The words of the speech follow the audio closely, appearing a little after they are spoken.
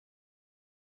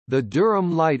The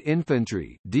Durham Light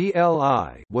Infantry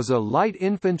 (D.L.I) was a light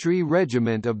infantry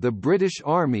regiment of the British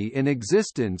Army in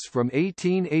existence from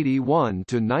 1881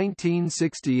 to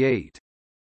 1968.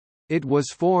 It was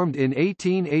formed in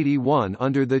 1881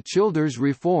 under the Childers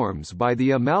Reforms by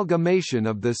the amalgamation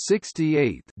of the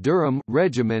 68th Durham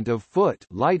Regiment of Foot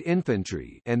Light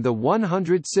Infantry and the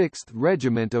 106th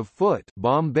Regiment of Foot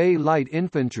Bombay Light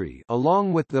Infantry,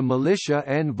 along with the militia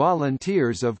and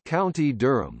volunteers of County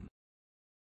Durham.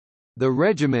 The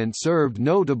regiment served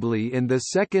notably in the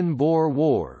Second Boer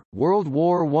War, World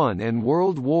War I and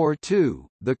World War II,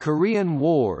 the Korean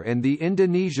War and the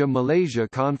Indonesia-Malaysia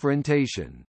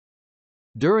confrontation.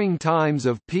 During times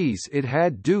of peace it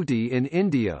had duty in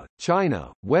India,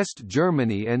 China, West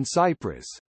Germany and Cyprus.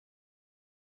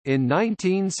 In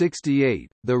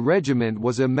 1968, the regiment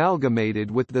was amalgamated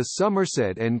with the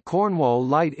Somerset and Cornwall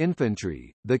Light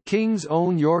Infantry, the King's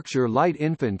Own Yorkshire Light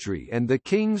Infantry and the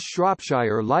King's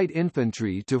Shropshire Light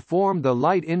Infantry to form the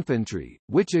Light Infantry,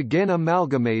 which again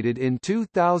amalgamated in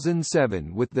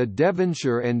 2007 with the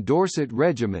Devonshire and Dorset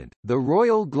Regiment, the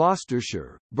Royal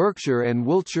Gloucestershire, Berkshire and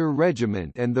Wiltshire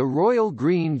Regiment and the Royal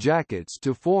Green Jackets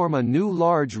to form a new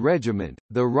large regiment,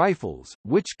 the Rifles,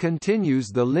 which continues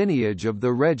the lineage of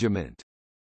the regiment.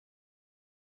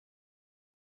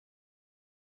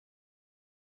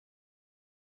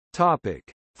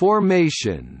 Topic: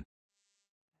 Formation.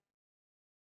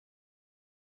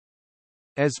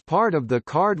 As part of the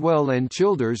Cardwell and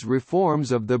Childers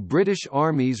reforms of the British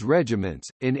Army's regiments,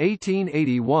 in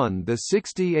 1881 the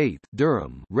 68th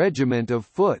Durham Regiment of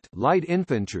Foot Light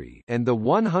Infantry and the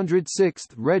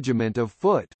 106th Regiment of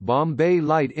Foot Bombay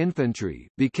Light Infantry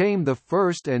became the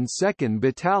 1st and 2nd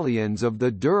Battalions of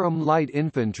the Durham Light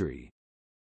Infantry.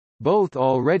 Both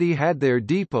already had their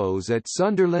depots at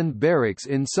Sunderland Barracks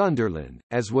in Sunderland,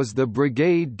 as was the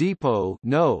Brigade Depot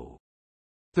No.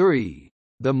 3.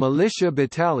 The militia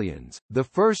battalions, the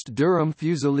 1st Durham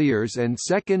Fusiliers and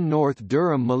 2nd North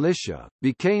Durham Militia,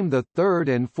 became the 3rd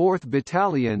and 4th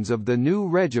Battalions of the new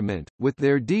regiment, with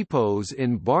their depots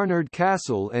in Barnard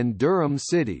Castle and Durham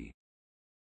City.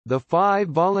 The 5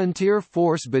 volunteer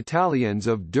force battalions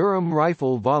of Durham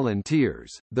Rifle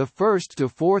Volunteers, the 1st to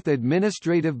 4th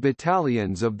Administrative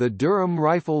Battalions of the Durham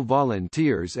Rifle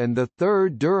Volunteers and the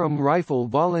 3rd Durham Rifle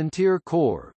Volunteer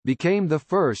Corps, became the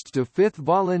 1st to 5th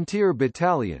Volunteer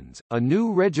Battalions. A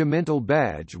new regimental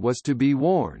badge was to be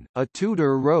worn, a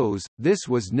Tudor rose. This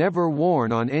was never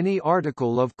worn on any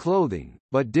article of clothing,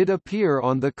 but did appear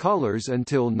on the colours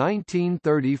until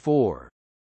 1934.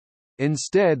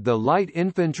 Instead, the light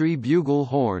infantry bugle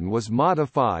horn was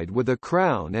modified with a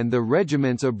crown and the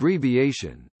regiment's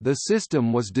abbreviation. The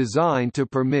system was designed to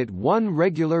permit one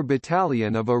regular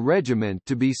battalion of a regiment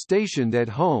to be stationed at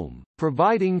home,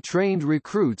 providing trained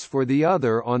recruits for the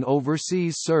other on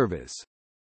overseas service.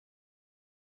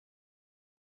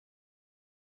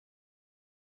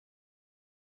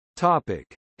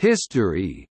 Topic: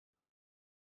 History.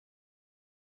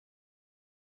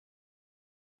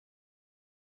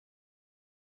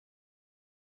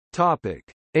 Topic: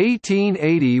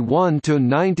 1881 to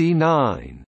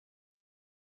 99.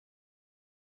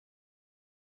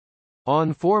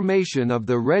 On formation of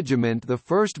the regiment, the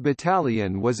 1st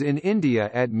Battalion was in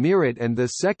India at Meerut and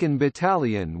the 2nd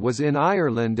Battalion was in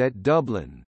Ireland at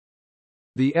Dublin.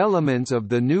 The elements of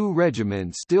the new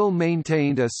regiment still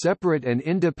maintained a separate and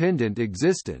independent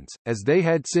existence, as they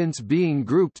had since been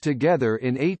grouped together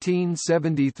in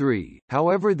 1873.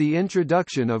 However, the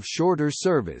introduction of shorter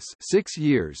service, 6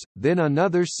 years, then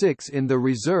another 6 in the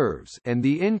reserves, and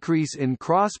the increase in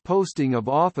cross-posting of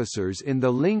officers in the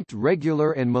linked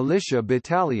regular and militia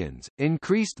battalions,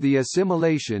 increased the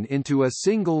assimilation into a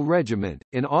single regiment.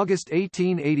 In August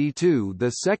 1882,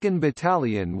 the 2nd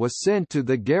Battalion was sent to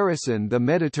the garrison the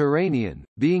Mediterranean,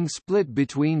 being split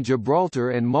between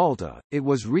Gibraltar and Malta. It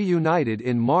was reunited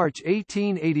in March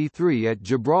 1883 at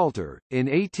Gibraltar. In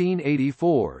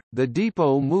 1884, the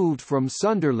depot moved from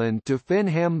Sunderland to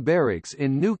Fenham Barracks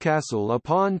in Newcastle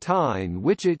upon Tyne,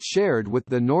 which it shared with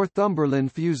the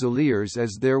Northumberland Fusiliers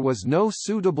as there was no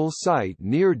suitable site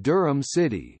near Durham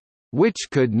City, which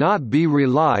could not be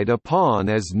relied upon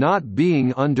as not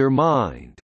being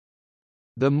undermined.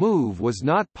 The move was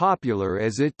not popular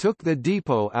as it took the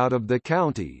depot out of the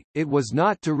county. It was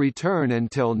not to return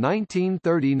until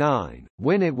 1939,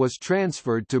 when it was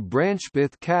transferred to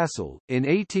Branchpith Castle. In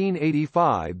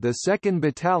 1885, the 2nd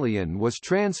Battalion was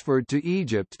transferred to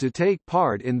Egypt to take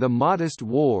part in the Mahdist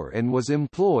War and was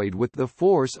employed with the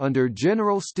force under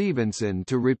General Stevenson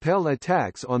to repel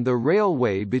attacks on the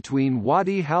railway between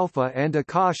Wadi Halfa and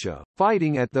Akasha,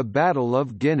 fighting at the Battle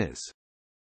of Guinness.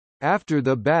 After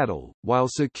the battle, while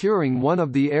securing one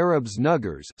of the Arabs'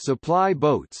 nuggers supply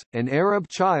boats, an Arab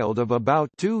child of about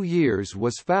 2 years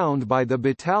was found by the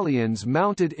battalion's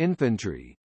mounted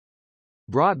infantry.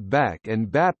 Brought back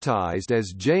and baptized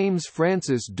as James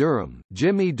Francis Durham,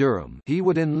 Jimmy Durham, he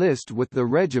would enlist with the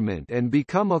regiment and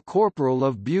become a corporal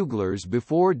of buglers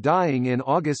before dying in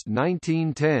August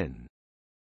 1910.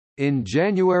 In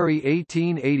January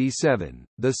 1887,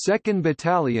 the 2nd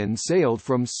Battalion sailed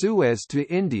from Suez to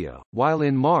India, while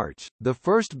in March, the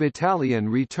 1st Battalion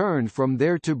returned from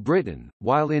there to Britain.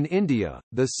 While in India,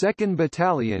 the 2nd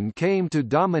Battalion came to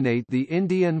dominate the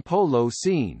Indian polo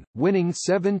scene, winning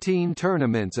 17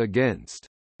 tournaments against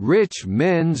rich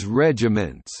men's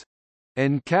regiments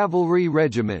and cavalry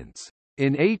regiments.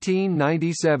 In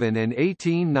 1897 and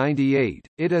 1898,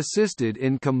 it assisted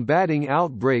in combating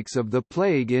outbreaks of the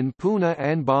plague in Pune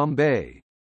and Bombay.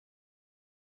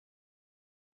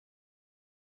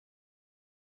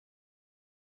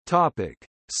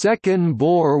 Second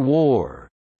Boer War.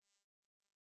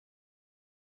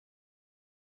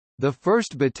 The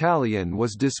 1st Battalion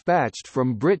was dispatched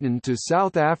from Britain to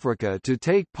South Africa to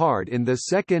take part in the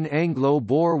Second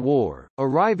Anglo-Boer War,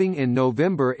 arriving in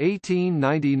November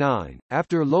 1899,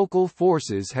 after local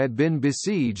forces had been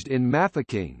besieged in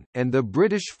Mafeking, and the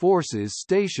British forces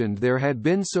stationed there had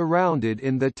been surrounded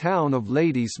in the town of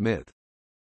Ladysmith.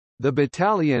 The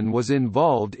battalion was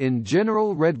involved in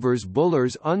General Redvers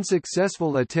Buller's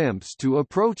unsuccessful attempts to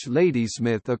approach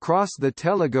Ladysmith across the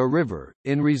Telaga River,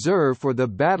 in reserve for the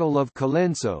Battle of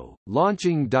Colenso,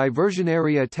 launching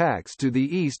diversionary attacks to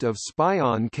the east of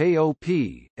Spion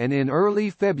Kop, and in early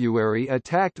February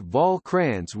attacked Val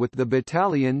Krantz with the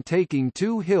battalion taking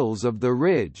 2 hills of the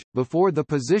ridge, before the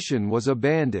position was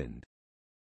abandoned.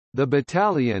 The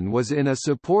battalion was in a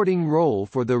supporting role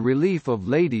for the relief of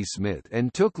Ladysmith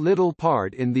and took little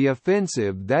part in the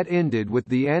offensive that ended with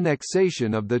the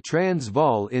annexation of the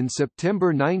Transvaal in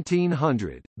September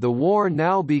 1900. The war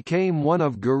now became one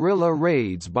of guerrilla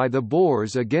raids by the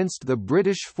Boers against the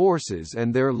British forces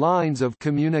and their lines of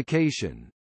communication.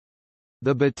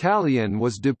 The battalion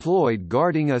was deployed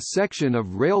guarding a section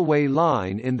of railway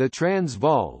line in the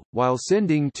Transvaal, while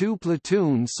sending 2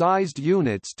 platoon-sized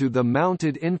units to the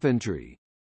mounted infantry.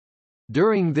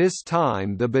 During this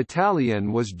time the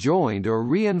battalion was joined or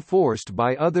reinforced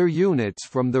by other units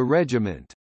from the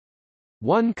regiment.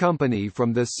 1 company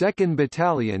from the 2nd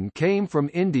Battalion came from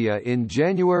India in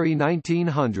January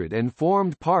 1900 and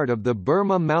formed part of the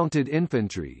Burma Mounted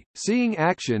Infantry, seeing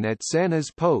action at Sana's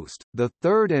Post. The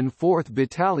 3rd and 4th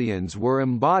Battalions were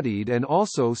embodied and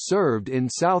also served in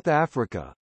South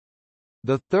Africa.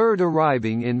 The 3rd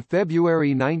arriving in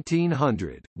February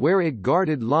 1900, where it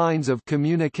guarded lines of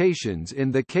communications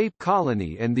in the Cape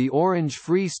Colony and the Orange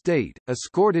Free State,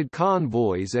 escorted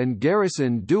convoys and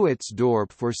garrisoned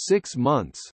Duitsdorp for 6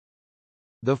 months.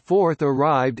 The 4th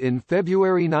arrived in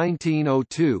February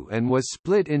 1902 and was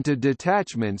split into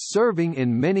detachments serving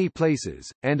in many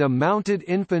places, and a mounted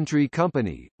infantry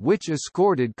company, which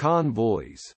escorted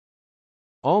convoys.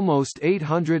 Almost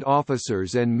 800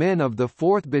 officers and men of the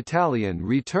 4th Battalion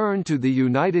returned to the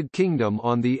United Kingdom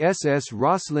on the SS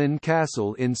Rosslyn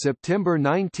Castle in September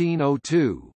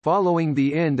 1902, following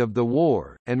the end of the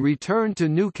war, and returned to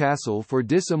Newcastle for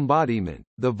disembodiment.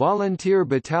 The volunteer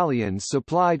battalions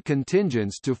supplied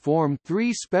contingents to form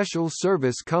 3 special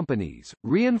service companies,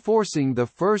 reinforcing the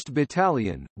 1st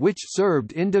Battalion, which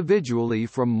served individually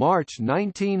from March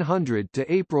 1900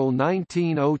 to April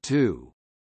 1902.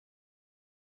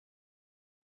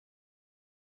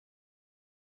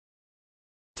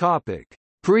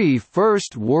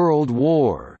 Pre-First World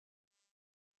War.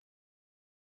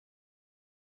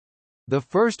 The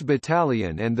 1st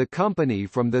Battalion and the company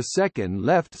from the 2nd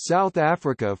left South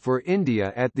Africa for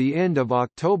India at the end of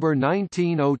October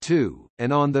 1902,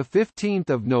 and on 15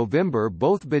 November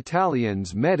both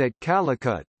battalions met at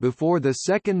Calicut, before the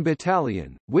 2nd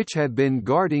Battalion, which had been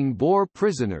guarding Boer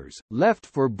prisoners, left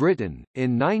for Britain.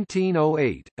 In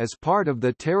 1908, as part of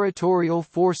the Territorial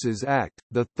Forces Act,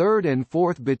 the 3rd and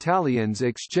 4th Battalions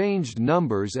exchanged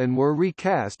numbers and were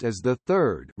recast as the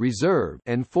 3rd Reserve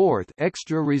and 4th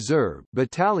Extra Reserve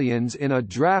battalions in a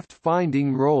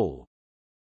draft-finding role.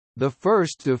 The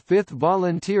 1st to 5th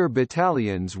Volunteer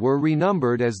Battalions were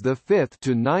renumbered as the 5th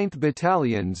to 9th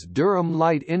Battalions Durham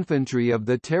Light Infantry of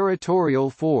the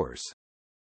Territorial Force.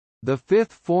 The 5th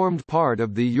formed part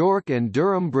of the York and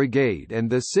Durham Brigade, and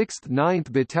the 6th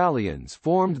 9th Battalions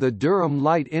formed the Durham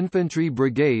Light Infantry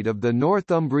Brigade of the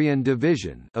Northumbrian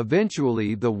Division,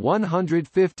 eventually the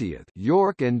 150th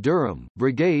York and Durham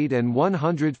Brigade and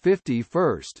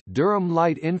 151st Durham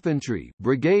Light Infantry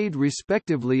Brigade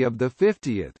respectively of the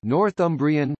 50th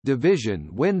Northumbrian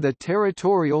Division when the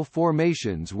territorial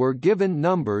formations were given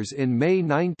numbers in May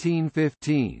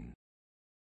 1915.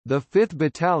 The 5th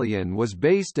Battalion was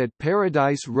based at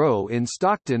Paradise Row in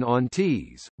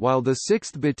Stockton-on-Tees, while the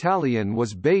 6th Battalion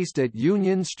was based at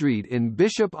Union Street in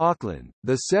Bishop Auckland,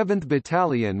 the 7th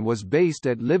Battalion was based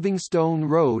at Livingstone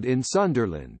Road in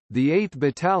Sunderland, the 8th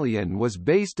Battalion was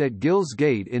based at Gills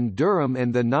Gate in Durham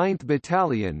and the 9th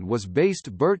Battalion was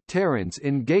based Burt Terrace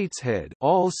in Gateshead,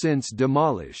 all since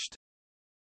demolished.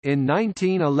 In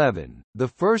 1911, the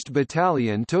 1st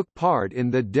Battalion took part in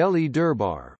the Delhi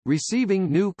Durbar,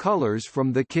 receiving new colours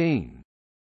from the King.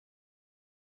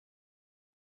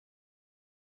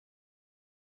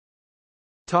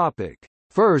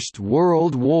 First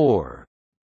World War.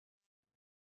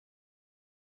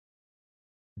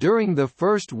 During the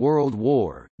First World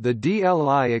War, the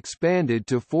D.L.I. expanded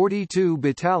to 42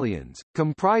 battalions,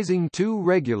 comprising 2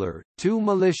 regular, 2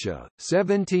 militia,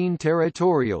 17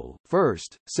 territorial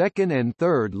 1st, 2nd and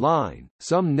 3rd line,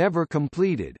 some never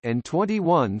completed, and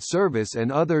 21 service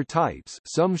and other types,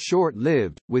 some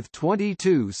short-lived, with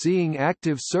 22 seeing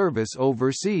active service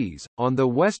overseas, on the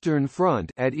Western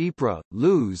Front at Ypres,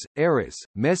 Luz, Arras,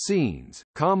 Messines,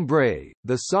 Cambrai,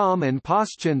 the Somme and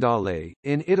Passchendaele,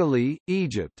 in Italy,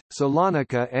 Egypt,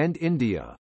 Salonika and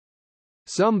India.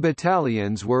 Some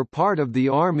battalions were part of the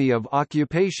Army of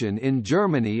Occupation in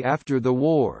Germany after the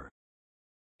war.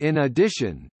 In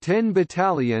addition, 10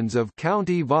 battalions of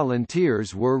county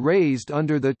volunteers were raised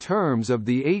under the terms of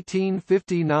the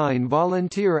 1859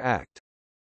 Volunteer Act.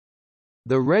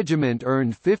 The regiment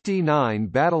earned 59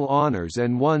 battle honours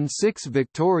and won 6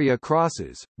 Victoria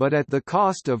Crosses, but at the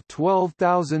cost of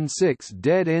 12,006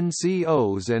 dead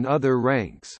NCOs and other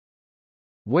ranks.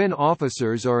 When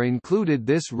officers are included,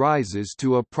 this rises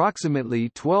to approximately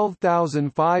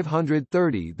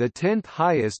 12,530, the 10th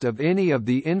highest of any of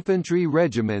the infantry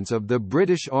regiments of the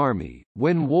British Army.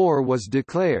 When war was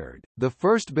declared, the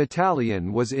 1st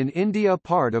Battalion was in India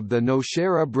part of the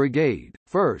Nowshera Brigade,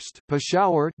 1st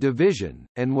Peshawar Division,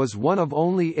 and was one of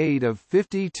only 8 of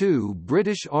 52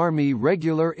 British Army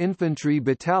regular infantry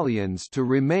battalions to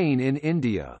remain in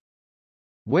India.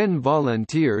 When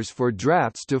volunteers for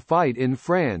drafts to fight in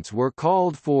France were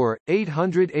called for,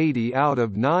 880 out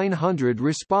of 900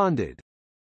 responded.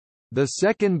 The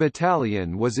 2nd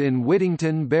Battalion was in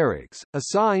Whittington Barracks,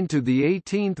 assigned to the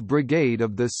 18th Brigade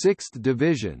of the 6th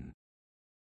Division.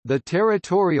 The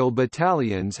territorial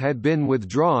battalions had been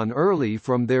withdrawn early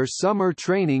from their summer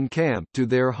training camp to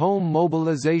their home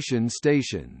mobilization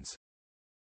stations.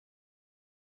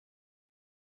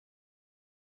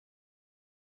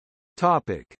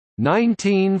 Topic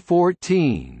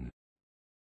 1914.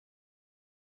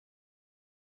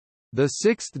 The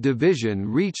 6th Division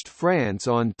reached France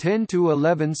on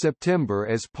 10–11 September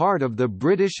as part of the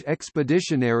British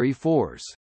Expeditionary Force.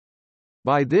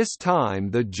 By this time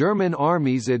the German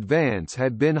Army's advance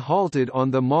had been halted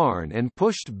on the Marne and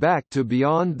pushed back to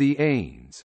beyond the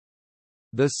Aisne.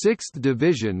 The 6th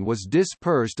Division was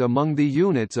dispersed among the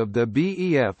units of the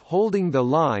BEF holding the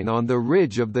line on the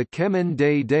ridge of the Chemin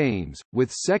des Dames,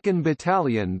 with 2nd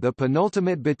Battalion, the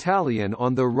penultimate battalion,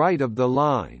 on the right of the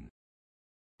line.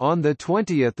 On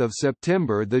 20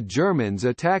 September the Germans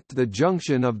attacked the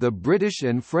junction of the British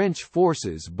and French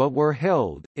forces but were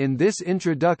held. In this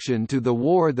introduction to the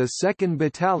war, the 2nd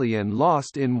Battalion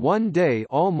lost in one day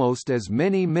almost as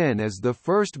many men as the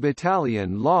 1st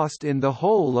Battalion lost in the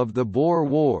whole of the Boer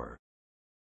War.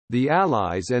 The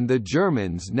Allies and the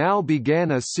Germans now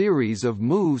began a series of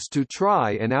moves to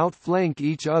try and outflank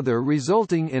each other,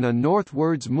 resulting in a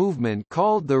northwards movement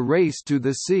called the Race to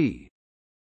the Sea.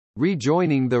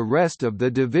 Rejoining the rest of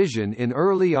the division in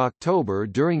early October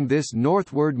during this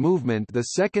northward movement, the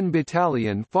 2nd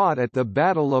Battalion fought at the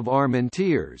Battle of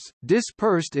Armentières,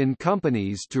 dispersed in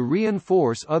companies to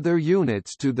reinforce other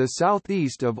units to the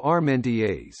southeast of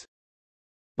Armentières.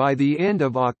 By the end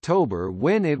of October,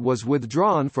 when it was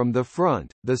withdrawn from the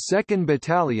front, the 2nd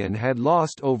Battalion had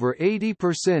lost over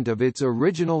 80% of its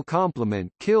original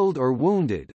complement killed or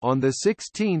wounded. On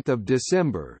 16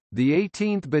 December, the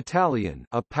 18th Battalion,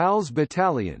 a PALS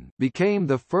battalion, became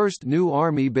the first new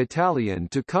Army battalion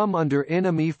to come under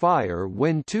enemy fire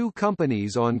when 2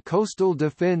 companies on coastal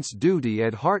defence duty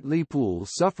at Hartlepool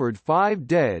suffered 5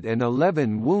 dead and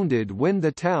 11 wounded when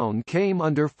the town came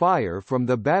under fire from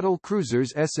the battle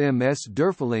cruisers SMS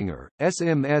Derfflinger,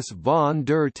 SMS von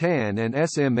der Tann and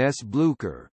SMS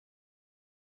Blücher.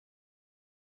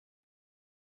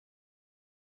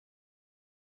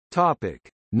 Topic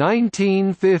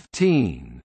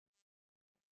 1915.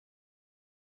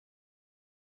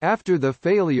 After the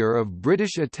failure of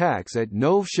British attacks at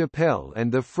Neuve-Chapelle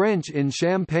and the French in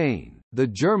Champagne, the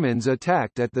Germans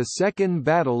attacked at the Second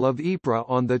Battle of Ypres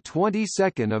on the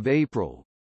 22nd of April.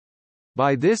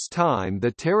 By this time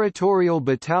the territorial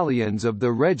battalions of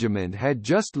the regiment had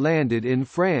just landed in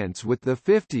France with the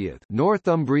 50th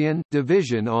Northumbrian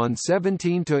Division on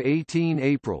 17–18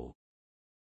 April.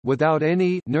 Without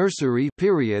any nursery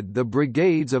period, the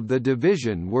brigades of the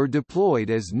division were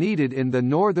deployed as needed in the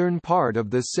northern part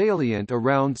of the salient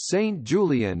around St.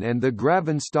 Julien and the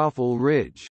Gravenstoffel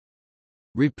Ridge.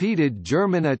 Repeated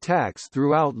German attacks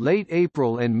throughout late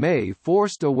April and May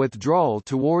forced a withdrawal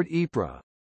toward Ypres.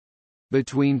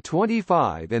 Between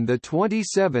 25 and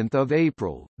 27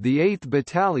 April, the 8th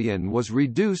Battalion was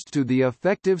reduced to the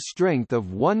effective strength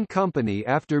of one company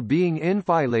after being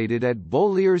enfiladed at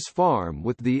Beaulieu's Farm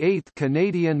with the 8th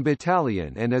Canadian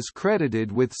Battalion and is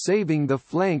credited with saving the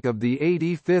flank of the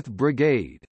 85th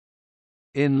Brigade.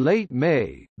 In late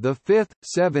May, the 5th,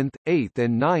 7th, 8th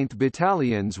and 9th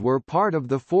Battalions were part of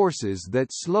the forces that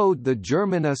slowed the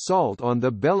German assault on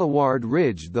the Bellewaerde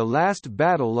Ridge, the last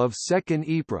battle of Second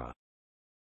Ypres.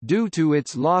 Due to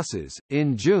its losses,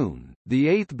 in June, the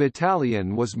 8th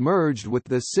Battalion was merged with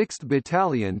the 6th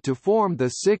Battalion to form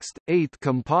the 6th, 8th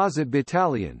Composite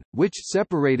Battalion, which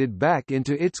separated back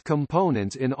into its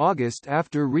components in August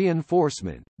after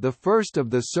reinforcement. The first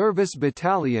of the service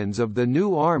battalions of the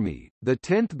new army, the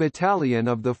 10th Battalion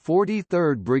of the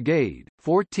 43rd Brigade,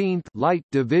 14th Light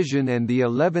Division and the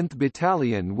 11th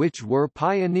Battalion, which were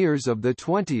pioneers of the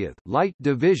 20th Light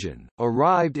Division,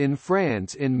 arrived in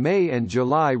France in May and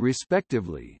July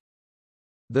respectively.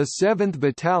 The 7th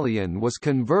Battalion was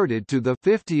converted to the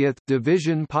 50th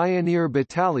Division Pioneer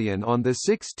Battalion on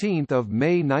 16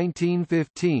 May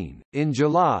 1915. In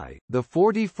July, the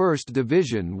 41st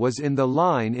Division was in the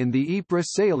line in the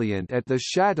Ypres salient at the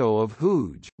Château of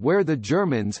Hooge, where the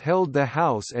Germans held the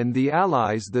house and the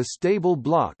Allies the stable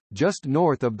block, just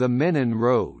north of the Menin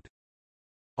Road.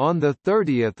 On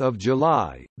 30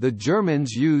 July, the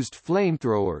Germans used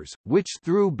flamethrowers, which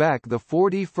threw back the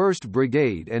 41st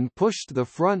Brigade and pushed the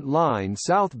front line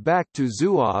south back to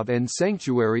Zouave and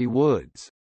Sanctuary Woods.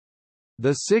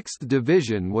 The 6th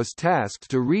Division was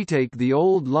tasked to retake the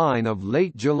old line of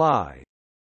late July.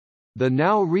 The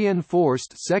now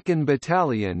reinforced 2nd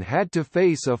Battalion had to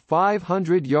face a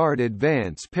 500-yard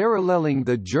advance paralleling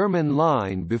the German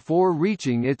line before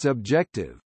reaching its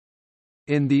objective.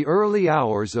 In the early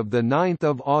hours of 9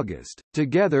 August,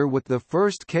 together with the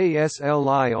 1st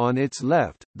KSLI on its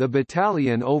left, the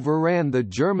battalion overran the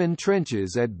German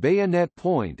trenches at Bayonet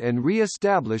Point and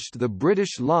re-established the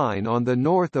British line on the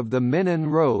north of the Menin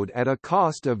Road at a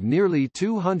cost of nearly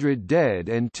 200 dead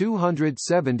and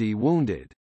 270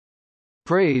 wounded.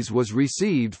 Praise was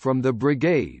received from the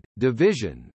brigade,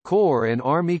 division, corps and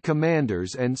army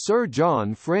commanders, and Sir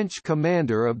John French,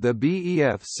 commander of the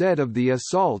BEF, said of the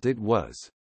assault it was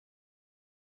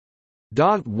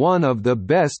one of the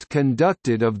best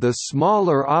conducted of the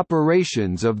smaller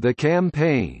operations of the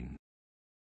campaign.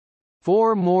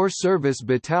 4 more service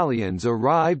battalions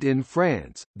arrived in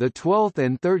France, the 12th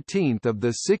and 13th of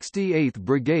the 68th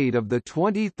Brigade of the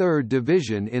 23rd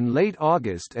Division in late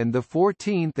August and the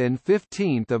 14th and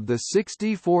 15th of the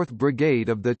 64th Brigade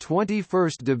of the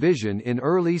 21st Division in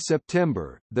early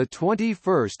September. The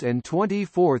 21st and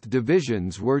 24th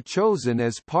Divisions were chosen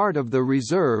as part of the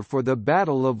reserve for the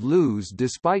Battle of Loos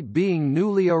despite being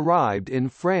newly arrived in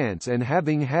France and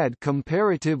having had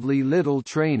comparatively little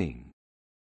training.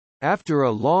 After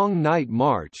a long night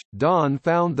march, dawn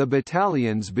found the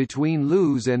battalions between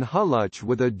Loos and Hulluch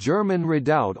with a German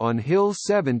redoubt on Hill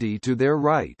 70 to their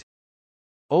right.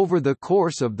 Over the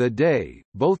course of the day,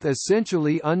 both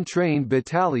essentially untrained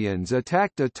battalions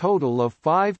attacked a total of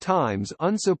 5 times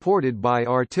unsupported by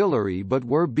artillery but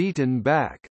were beaten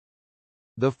back.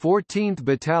 The 14th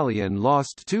Battalion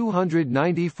lost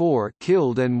 294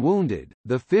 killed and wounded,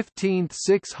 the 15th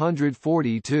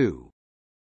 642.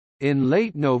 In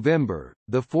late November,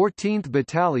 the 14th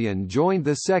Battalion joined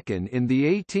the 2nd in the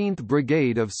 18th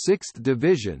Brigade of 6th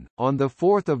Division. On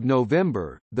 4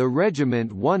 November, the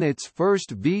regiment won its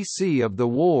first VC of the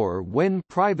war when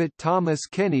Private Thomas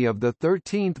Kenny of the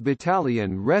 13th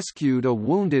Battalion rescued a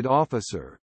wounded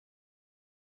officer.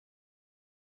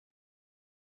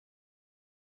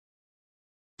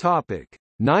 Topic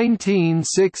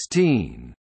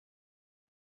 1916.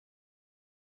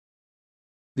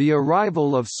 The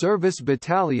arrival of service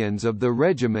battalions of the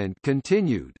regiment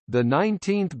continued, the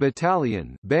 19th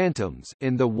Battalion Bantams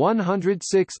in the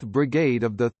 106th Brigade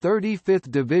of the 35th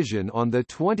Division on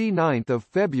 29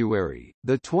 February,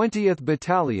 the 20th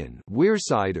Battalion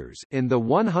Weirsiders in the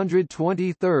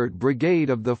 123rd Brigade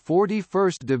of the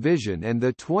 41st Division and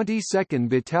the 22nd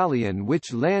Battalion,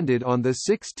 which landed on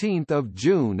 16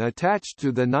 June attached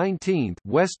to the 19th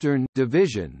Western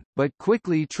Division, but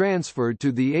quickly transferred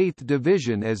to the 8th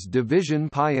Division as Division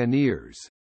Pioneers.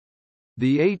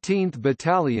 The 18th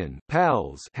Battalion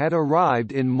PALS had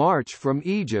arrived in March from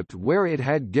Egypt, where it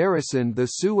had garrisoned the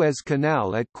Suez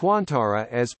Canal at Quantara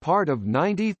as part of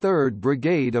 93rd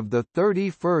Brigade of the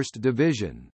 31st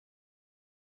Division.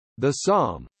 The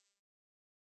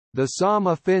Somme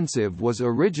offensive was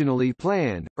originally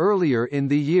planned, earlier in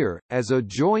the year, as a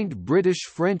joint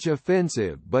British-French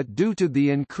offensive, but due to the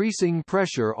increasing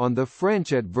pressure on the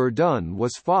French at Verdun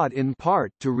was fought in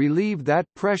part to relieve that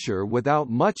pressure without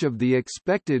much of the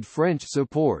expected French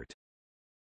support.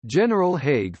 General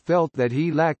Haig felt that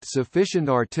he lacked sufficient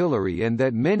artillery and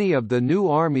that many of the new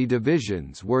army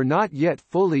divisions were not yet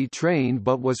fully trained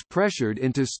but was pressured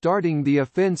into starting the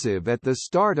offensive at the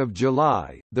start of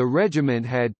July. The regiment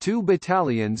had 2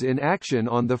 battalions in action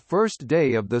on the first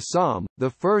day of the Somme,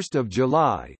 the 1st of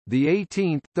July, the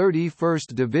 18th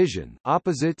 31st Division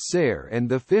opposite Serre and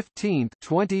the 15th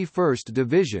 21st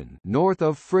Division north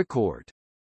of Fricourt.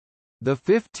 The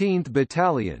 15th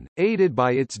Battalion, aided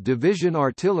by its division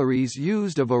artilleries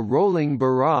used of a rolling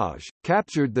barrage,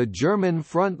 captured the German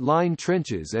front-line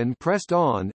trenches and pressed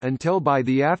on, until by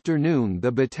the afternoon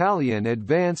the battalion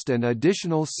advanced an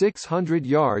additional 600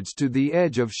 yards to the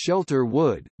edge of Shelter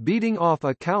Wood, beating off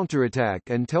a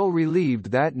counterattack until relieved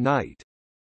that night.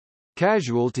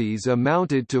 Casualties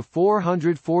amounted to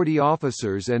 440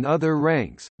 officers and other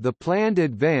ranks. The planned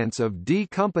advance of D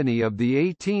Company of the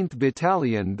 18th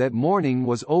Battalion that morning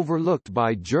was overlooked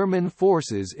by German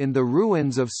forces in the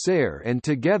ruins of Serre, and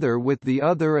together with the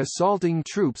other assaulting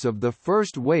troops of the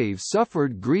first wave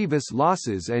suffered grievous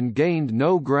losses and gained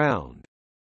no ground.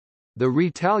 The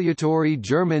retaliatory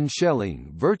German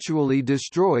shelling virtually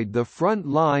destroyed the front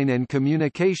line and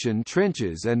communication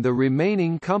trenches, and the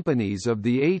remaining companies of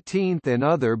the 18th and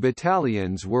other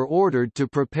battalions were ordered to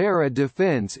prepare a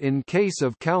defense in case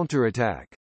of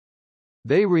counterattack.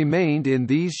 They remained in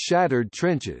these shattered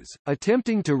trenches,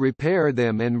 attempting to repair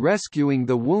them and rescuing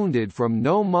the wounded from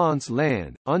no man's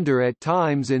land, under at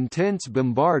times intense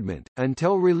bombardment,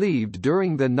 until relieved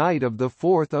during the night of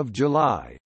 4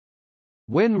 July.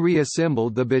 When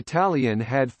reassembled, the battalion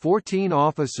had 14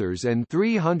 officers and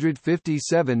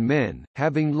 357 men,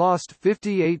 having lost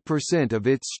 58% of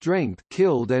its strength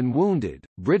killed and wounded.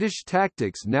 British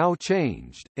tactics now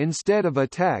changed. Instead of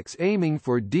attacks aiming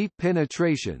for deep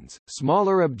penetrations,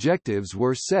 smaller objectives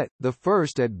were set, the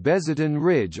first at Beziton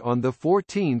Ridge on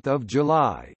 14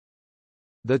 July.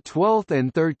 The 12th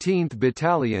and 13th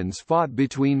Battalions fought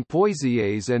between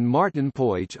Poitiers and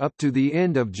Martinpuich up to the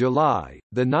end of July.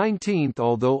 The 19th,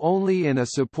 although only in a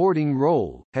supporting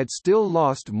role, had still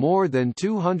lost more than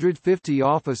 250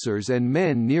 officers and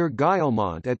men near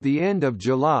Guillemont at the end of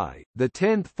July. The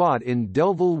 10th fought in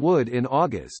Delville Wood in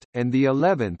August, and the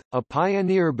 11th, a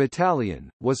pioneer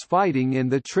battalion, was fighting in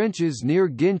the trenches near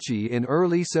Ginchy in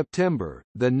early September.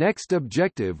 The next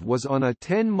objective was on a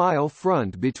 10-mile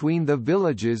front between the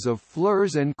villages of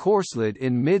Flers and Courcelette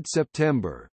in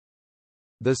mid-September.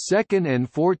 The 2nd and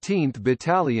 14th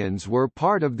Battalions were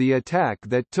part of the attack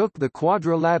that took the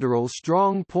quadrilateral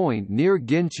strong point near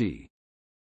Ginchy.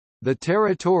 The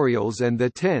Territorials and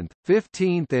the 10th,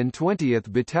 15th and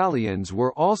 20th Battalions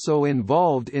were also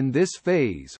involved in this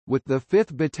phase, with the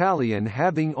 5th Battalion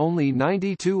having only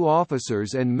 92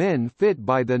 officers and men fit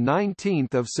by 19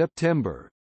 September.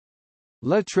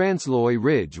 Le Transloy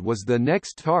Ridge was the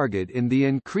next target in the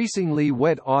increasingly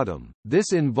wet autumn.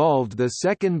 This involved the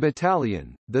 2nd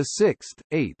Battalion, the 6th,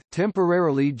 8th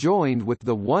temporarily joined with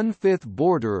the 1/5th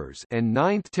Borderers and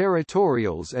 9th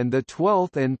Territorials and the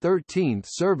 12th and 13th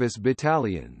Service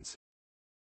Battalions.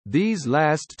 These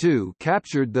last two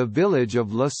captured the village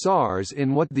of Les Sars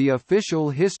in what the official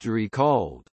history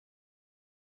called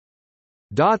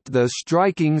the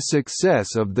striking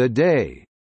success of the day.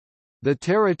 The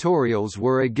Territorials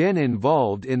were again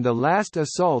involved in the last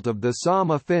assault of the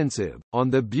Somme offensive, on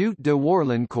the Butte de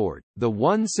Warlencourt, the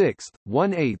 1/6th,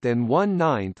 1/8th and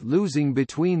 1/9th losing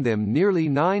between them nearly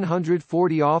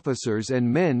 940 officers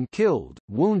and men killed,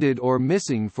 wounded or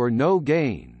missing for no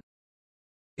gain.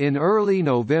 In early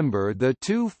November the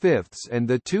 2/5ths and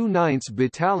the 2/9ths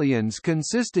battalions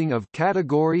consisting of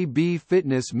Category B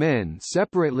fitness men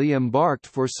separately embarked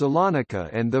for Salonika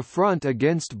and the front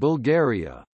against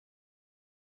Bulgaria.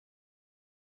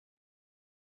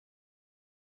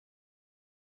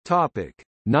 Topic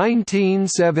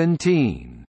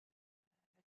 1917.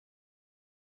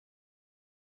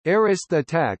 Arras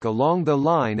attack along the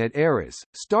line at Arras,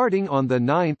 starting on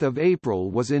 9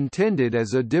 April, was intended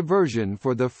as a diversion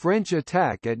for the French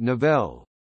attack at Nivelles.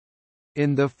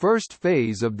 In the first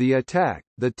phase of the attack,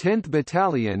 the 10th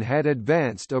Battalion had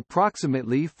advanced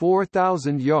approximately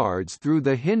 4,000 yards through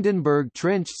the Hindenburg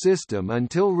Trench system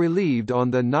until relieved on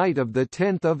the night of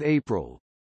 10 April.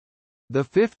 The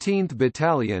 15th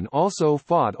Battalion also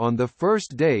fought on the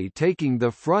first day, taking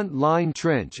the front line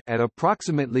trench at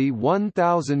approximately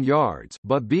 1,000 yards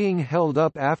but being held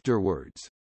up afterwards.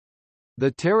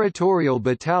 The territorial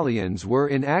battalions were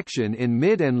in action in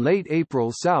mid and late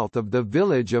April south of the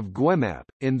village of Guemap.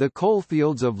 In the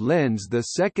coalfields of Lens, the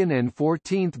 2nd and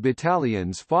 14th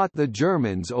Battalions fought the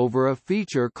Germans over a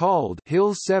feature called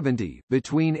Hill 70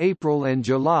 between April and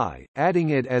July, adding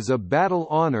it as a battle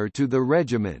honour to the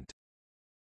regiment.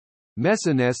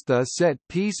 Messines. The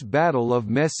set-piece Battle of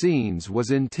Messines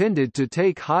was intended to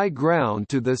take high ground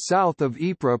to the south of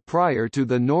Ypres prior to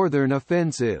the northern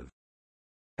offensive.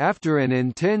 After an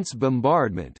intense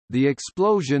bombardment, the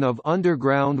explosion of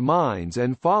underground mines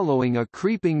and following a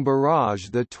creeping barrage,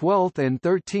 the 12th and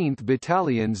 13th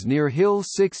Battalions near Hill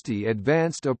 60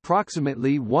 advanced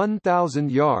approximately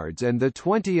 1,000 yards and the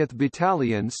 20th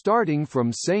Battalion starting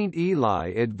from St. Eli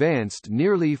advanced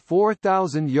nearly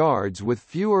 4,000 yards with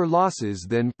fewer losses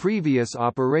than previous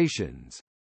operations.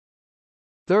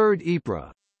 3rd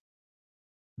Ypres.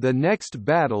 The next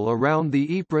battle around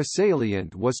the Ypres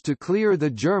salient was to clear the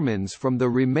Germans from the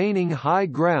remaining high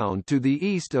ground to the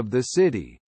east of the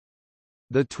city.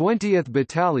 The 20th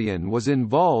Battalion was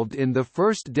involved in the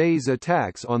first day's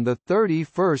attacks on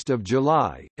 31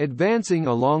 July, advancing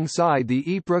alongside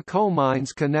the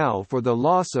Ypres-Comines Canal for the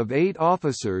loss of 8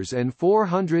 officers and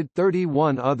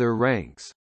 431 other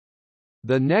ranks.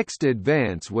 The next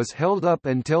advance was held up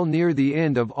until near the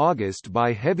end of August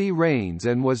by heavy rains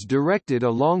and was directed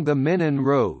along the Menin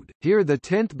Road. Here the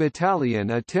 10th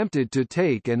Battalion attempted to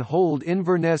take and hold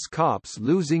Inverness Copse,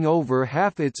 losing over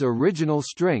half its original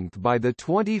strength by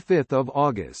 25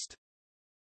 August.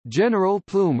 General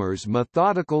Plumer's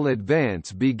methodical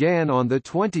advance began on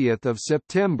 20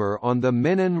 September on the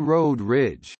Menin Road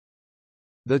ridge.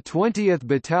 The 20th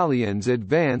Battalion's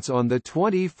advance on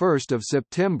 21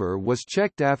 September was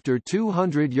checked after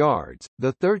 200 yards.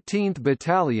 The 13th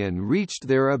Battalion reached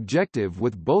their objective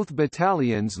with both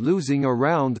battalions losing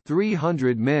around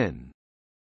 300 men.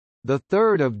 The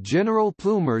third of General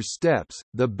Plumer's steps,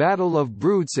 the Battle of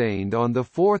Broodseinde on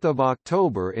 4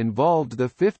 October, involved the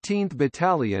 15th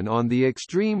Battalion on the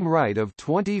extreme right of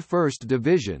 21st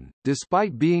Division.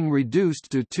 Despite being reduced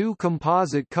to 2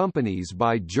 composite companies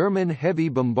by German heavy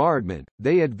bombardment,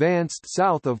 they advanced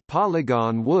south of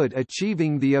Polygon Wood,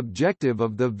 achieving the objective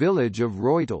of the village of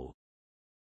Reutel.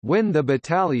 When the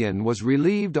battalion was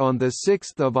relieved on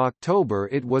 6 October,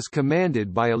 it was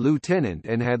commanded by a lieutenant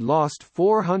and had lost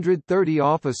 430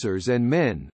 officers and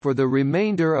men. For the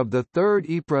remainder of the 3rd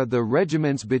Ypres, the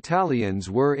regiment's battalions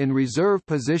were in reserve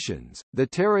positions, the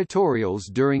territorials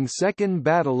during Second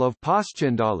Battle of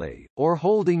Passchendaele, or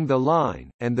holding the line,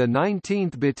 and the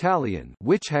 19th Battalion,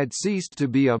 which had ceased to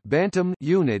be a Bantam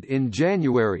unit in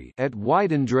January, at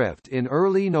Weidendrecht in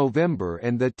early November,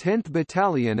 and the 10th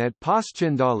Battalion at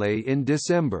Passchendaele in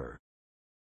December.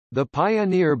 The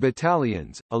Pioneer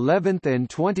Battalions, 11th and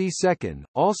 22nd,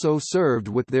 also served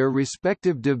with their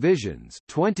respective divisions,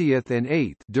 20th and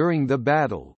 8th, during the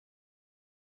battle.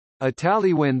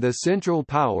 When the Central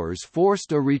Powers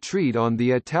forced a retreat on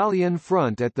the Italian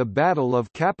front at the Battle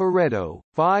of Caporetto,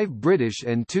 5 British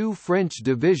and 2 French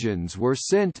divisions were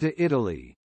sent to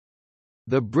Italy.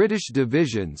 The British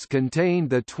divisions contained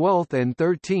the 12th and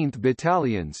 13th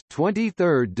Battalions,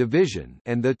 23rd Division,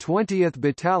 and the 20th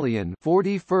Battalion,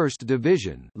 41st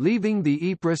Division, leaving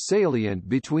the Ypres salient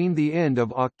between the end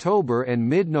of October and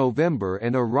mid-November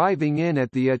and arriving in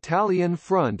at the Italian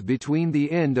front between the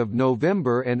end of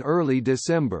November and early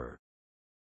December.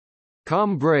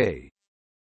 Cambrai.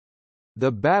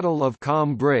 The Battle of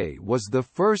Cambrai was the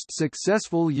first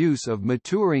successful use of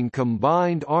maturing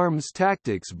combined arms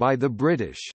tactics by the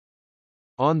British.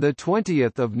 On 20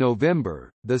 November,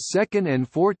 the 2nd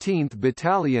and 14th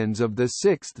Battalions of the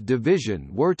 6th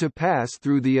Division were to pass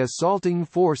through the assaulting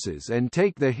forces and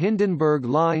take the Hindenburg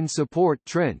Line support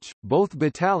trench. Both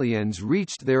battalions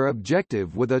reached their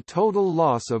objective with a total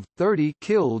loss of 30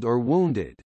 killed or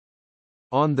wounded.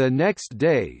 On the next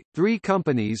day, 3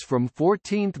 companies from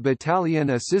 14th Battalion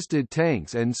assisted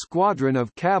tanks and squadron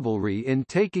of cavalry in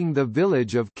taking the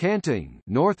village of Canting,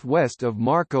 northwest of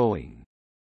Marcoing.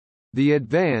 The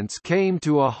advance came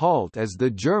to a halt as the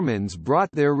Germans brought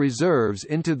their reserves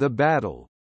into the battle.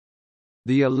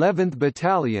 The 11th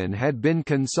Battalion had been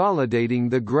consolidating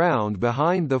the ground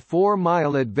behind the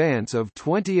 4-mile advance of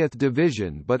 20th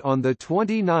Division, but on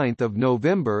 29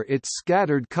 November its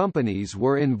scattered companies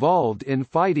were involved in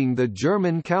fighting the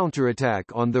German counterattack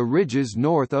on the ridges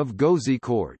north of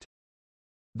Gouzicourt.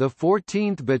 The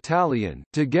 14th Battalion,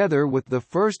 together with the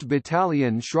 1st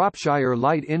Battalion Shropshire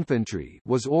Light Infantry,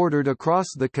 was ordered across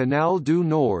the Canal du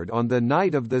Nord on the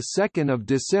night of 2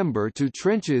 December to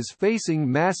trenches facing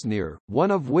Masnier,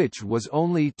 one of which was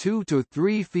only 2 to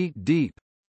 3 feet deep.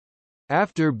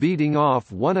 After beating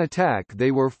off one attack,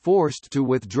 they were forced to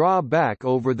withdraw back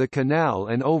over the canal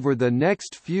and over the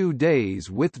next few days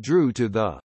withdrew to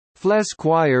the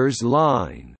Flesquires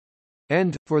Line.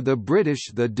 And, for the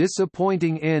British, the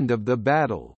disappointing end of the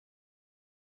battle.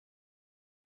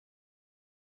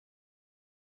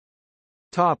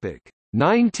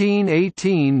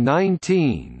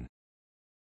 1918–19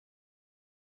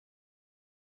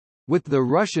 With the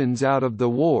Russians out of the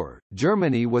war,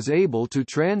 Germany was able to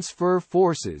transfer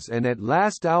forces and at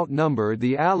last outnumber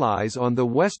the Allies on the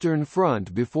Western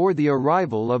Front before the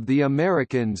arrival of the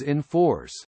Americans in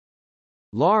force.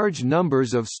 Large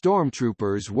numbers of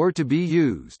stormtroopers were to be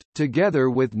used, together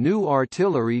with new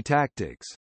artillery tactics.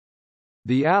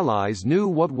 The Allies knew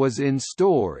what was in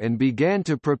store and began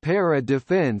to prepare a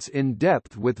defense in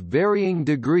depth with varying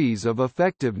degrees of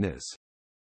effectiveness.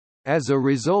 As a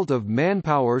result of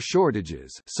manpower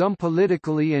shortages, some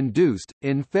politically induced,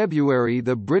 in February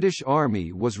the British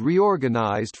Army was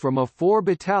reorganised from a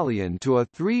 4-battalion to a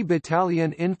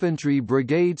 3-battalion infantry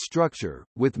brigade structure,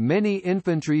 with many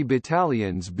infantry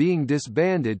battalions being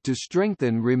disbanded to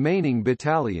strengthen remaining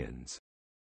battalions.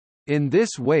 In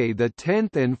this way the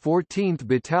 10th and 14th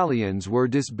Battalions were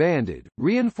disbanded,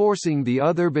 reinforcing the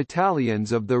other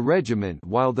battalions of the regiment,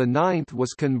 while the 9th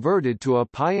was converted to a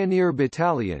pioneer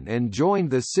battalion and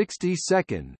joined the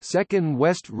 62nd 2nd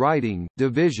West Riding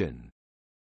Division.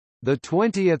 The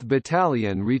 20th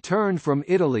Battalion returned from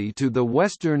Italy to the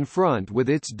Western Front with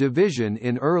its division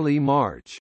in early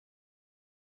March.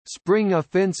 Spring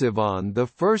offensive. On the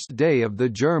first day of the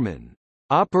German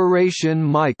Operation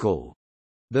Michael,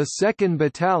 the 2nd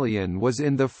Battalion was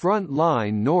in the front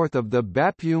line north of the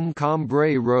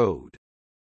Bapaume-Cambrai road.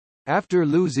 After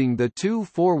losing the 2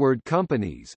 forward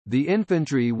companies, the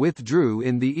infantry withdrew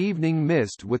in the evening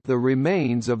mist with the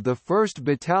remains of the 1st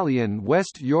Battalion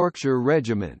West Yorkshire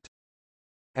Regiment.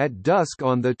 At dusk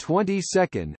on the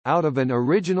 22nd, out of an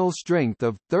original strength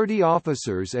of 30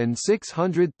 officers and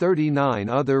 639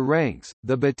 other ranks,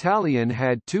 the battalion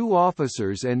had 2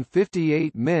 officers and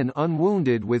 58 men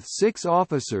unwounded, with 6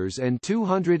 officers and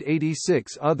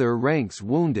 286 other ranks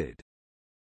wounded.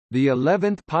 The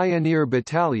 11th Pioneer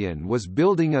Battalion was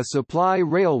building a supply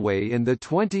railway in the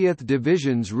 20th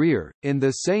Division's rear, in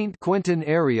the St. Quentin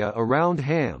area around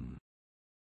Ham.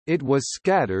 It was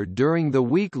scattered during the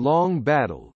week-long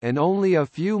battle, and only a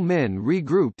few men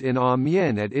regrouped in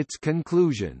Amiens at its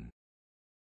conclusion.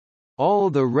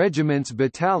 All the regiment's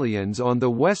battalions on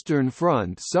the Western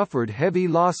Front suffered heavy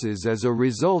losses as a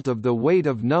result of the weight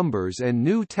of numbers and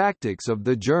new tactics of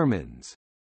the Germans.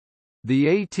 The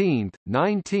 18th,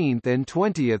 19th and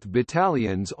 20th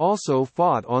Battalions also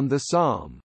fought on the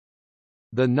Somme.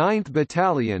 The 9th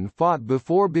Battalion fought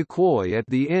before Bucoy at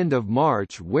the end of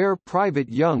March, where Private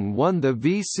Young won the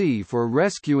VC for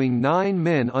rescuing 9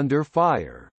 men under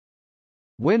fire.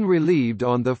 When relieved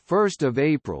on 1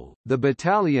 April, the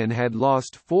battalion had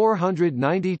lost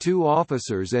 492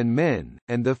 officers and men,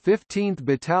 and the 15th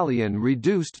Battalion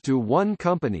reduced to 1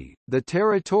 company. The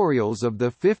territorials of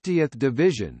the 50th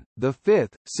Division, the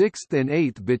 5th, 6th and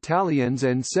 8th Battalions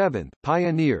and 7th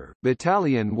Pioneer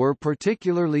Battalion were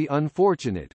particularly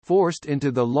unfortunate. Forced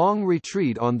into the long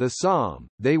retreat on the Somme,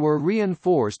 they were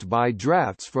reinforced by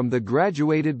drafts from the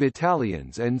graduated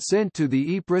battalions and sent to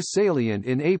the Ypres salient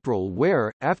in April,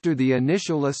 where, after the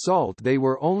initial assault, they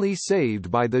were only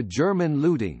saved by the German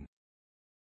looting.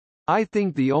 I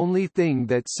think the only thing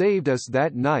that saved us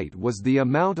that night was the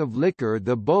amount of liquor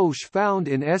the Boche found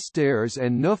in Esters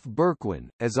and Neuf-Burquin,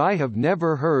 as I have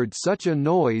never heard such a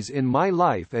noise in my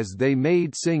life as they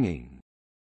made singing.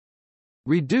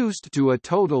 Reduced to a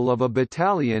total of a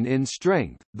battalion in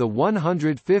strength, the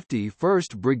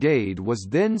 151st Brigade was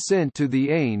then sent to the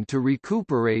Aisne to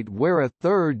recuperate, where a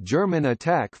third German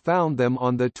attack found them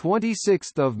on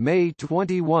 26 May,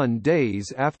 21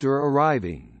 days after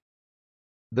arriving.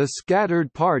 The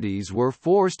scattered parties were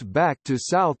forced back to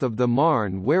south of the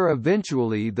Marne, where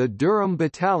eventually the Durham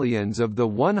battalions of the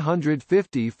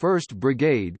 151st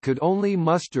Brigade could only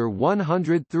muster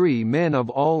 103 men of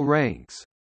all ranks.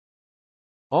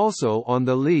 Also on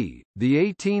the Lee, the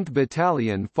 18th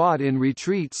Battalion fought in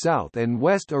retreat south and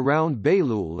west around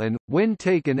Bailleul and, when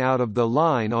taken out of the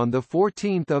line on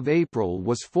 14 April,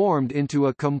 was formed into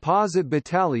a composite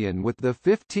battalion with the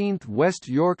 15th West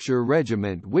Yorkshire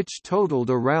Regiment, which totalled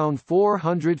around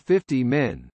 450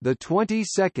 men. The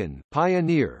 22nd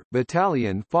Pioneer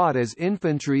Battalion fought as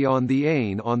infantry on the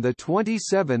Aisne on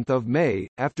 27 May,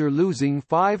 after losing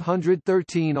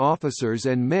 513 officers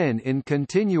and men in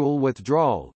continual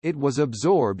withdrawal. It was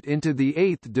absorbed into the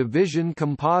 8th Division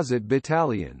Composite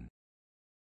Battalion.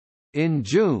 In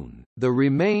June, the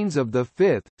remains of the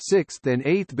 5th, 6th and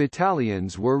 8th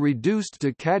Battalions were reduced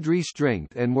to cadre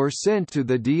strength and were sent to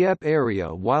the Dieppe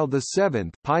area, while the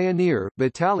 7th Pioneer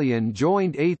Battalion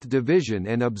joined 8th Division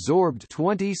and absorbed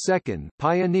 22nd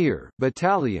Pioneer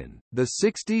Battalion. The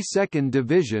 62nd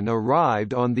Division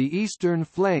arrived on the eastern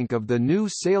flank of the new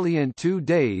salient 2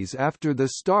 days after the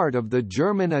start of the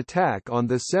German attack on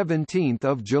 17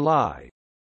 July.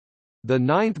 The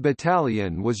 9th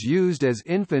Battalion was used as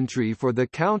infantry for the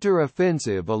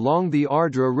counter-offensive along the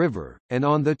Ardra River, and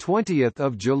on 20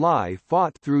 July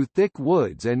fought through thick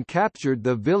woods and captured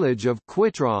the village of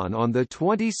Quitron on the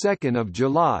 22nd of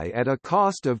July at a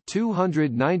cost of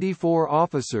 294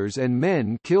 officers and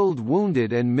men killed,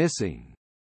 wounded and missing.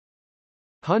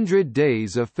 100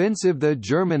 Days Offensive. The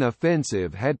German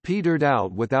offensive had petered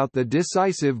out without the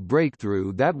decisive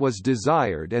breakthrough that was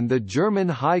desired, and the German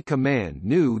High Command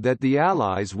knew that the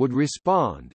Allies would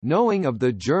respond, knowing of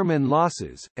the German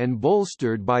losses, and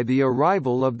bolstered by the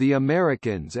arrival of the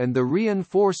Americans and the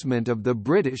reinforcement of the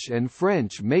British and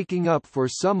French, making up for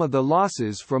some of the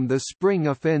losses from the spring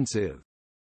offensive.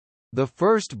 The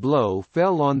first blow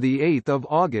fell on 8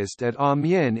 August at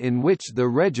Amiens, in which the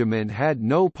regiment had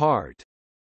no part.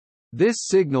 This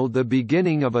signalled the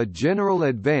beginning of a general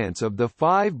advance of the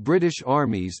 5 British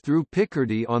armies through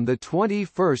Picardy on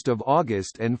 21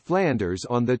 August and Flanders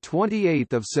on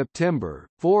 28 September,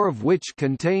 4 of which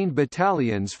contained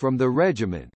battalions from the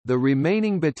regiment. The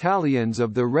remaining battalions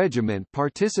of the regiment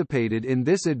participated in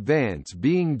this advance,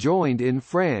 being joined in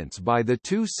France by the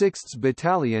 2/6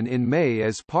 Battalion in May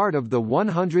as part of the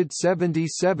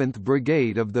 177th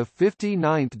Brigade of the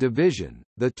 59th Division,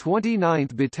 the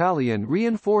 29th Battalion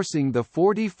reinforcing the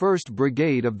 41st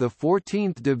Brigade of the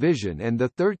 14th Division, and the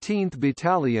 13th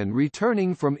Battalion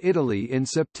returning from Italy in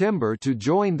September to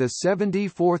join the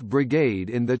 74th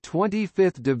Brigade in the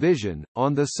 25th Division.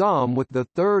 On the Somme with the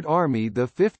 3rd Army, the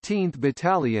 15th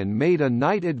Battalion made a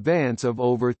night advance of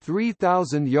over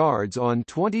 3,000 yards on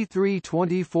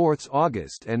 23–24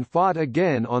 August and fought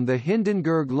again on the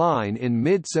Hindenburg Line in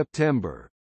mid-September.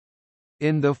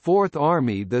 In the 4th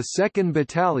Army, the 2nd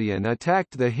Battalion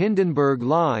attacked the Hindenburg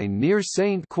Line near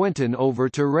Saint-Quentin over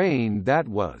terrain that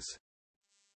was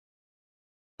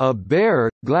a bare,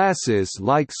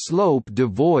 glacis-like slope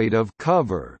devoid of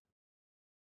cover,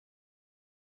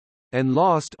 and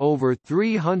lost over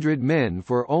 300 men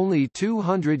for only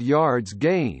 200 yards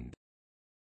gained.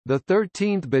 The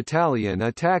 13th Battalion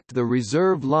attacked the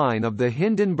reserve line of the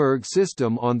Hindenburg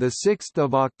system on 6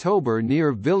 October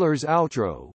near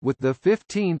Villers-Outreau, with the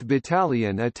 15th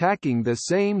Battalion attacking the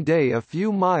same day a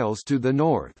few miles to the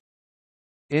north.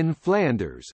 In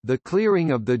Flanders, the clearing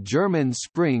of the German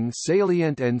spring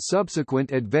salient and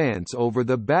subsequent advance over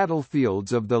the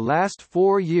battlefields of the last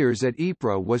 4 years at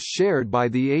Ypres was shared by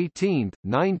the 18th,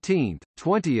 19th,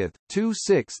 20th,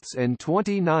 2/6 and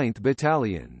 29th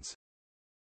Battalions.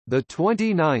 The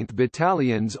 29th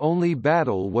Battalion's only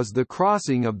battle was the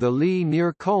crossing of the Lee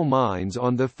near Comines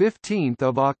on 15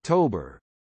 October.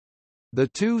 The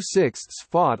 2/6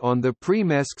 fought on the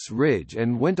Premesques Ridge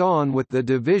and went on with the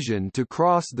division to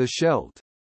cross the Scheldt.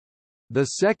 The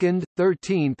 2nd,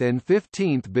 13th and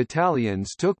 15th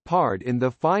Battalions took part in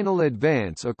the final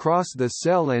advance across the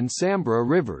Selle and Sambre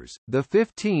rivers, the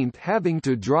 15th having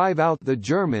to drive out the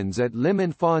Germans at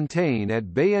Limonfontaine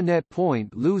at Bayonet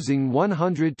Point, losing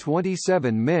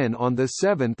 127 men on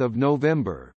 7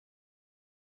 November.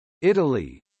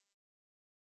 Italy.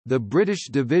 The British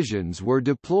divisions were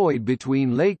deployed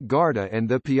between Lake Garda and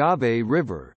the Piave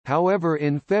River, however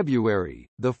in February,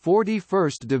 the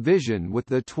 41st Division with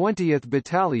the 20th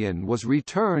Battalion was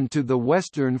returned to the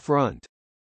Western Front.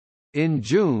 In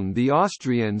June the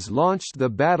Austrians launched the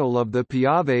Battle of the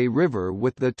Piave River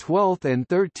with the 12th and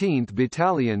 13th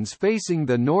Battalions facing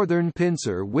the northern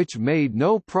pincer, which made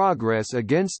no progress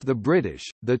against the British,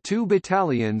 the 2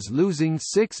 battalions losing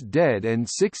 6 dead and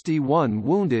 61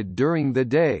 wounded during the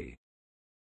day.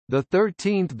 The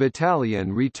 13th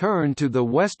Battalion returned to the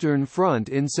Western Front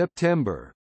in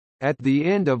September. At the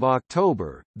end of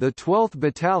October, the 12th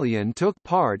Battalion took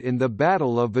part in the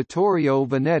Battle of Vittorio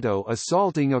Veneto,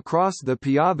 assaulting across the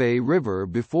Piave River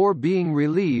before being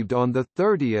relieved on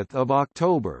 30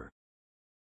 October.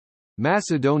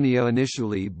 Macedonia.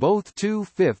 Initially both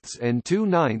 2/5 and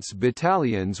 2/9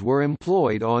 battalions were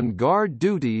employed on guard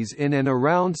duties in and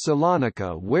around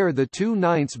Salonika, where the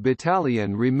 2/9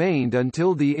 Battalion remained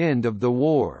until the end of the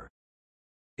war.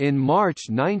 In March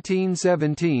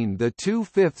 1917 the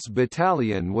 2/5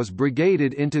 Battalion was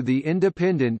brigaded into the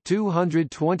independent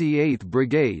 228th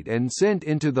Brigade and sent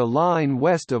into the line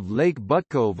west of Lake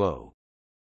Butkovo.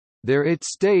 There it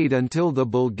stayed until the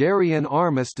Bulgarian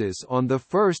armistice on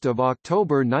 1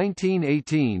 October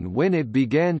 1918, when it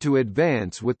began to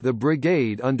advance with the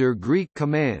brigade under Greek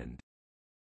command.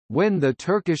 When the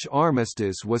Turkish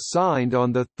armistice was signed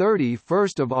on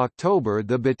 31 October,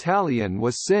 the battalion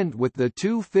was sent with the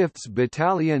 2/5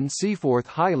 Battalion Seaforth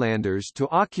Highlanders to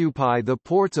occupy the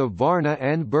ports of Varna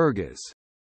and Burgas.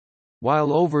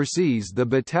 While overseas, the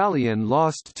battalion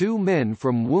lost 2 men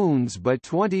from wounds but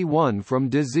 21 from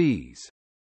disease.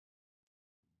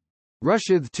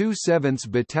 Russia's 2/7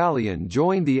 Battalion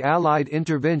joined the Allied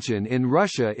intervention in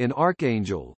Russia in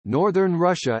Archangel, northern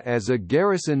Russia as a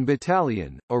garrison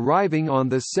battalion, arriving on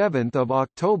 7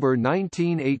 October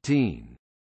 1918.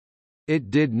 It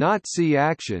did not see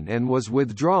action and was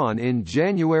withdrawn in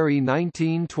January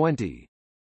 1920.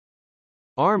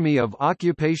 Army of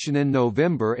Occupation. In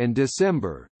November and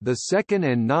December, the 2nd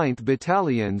and 9th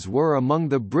Battalions were among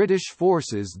the British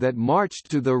forces that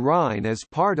marched to the Rhine as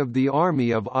part of the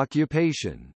Army of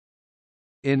Occupation.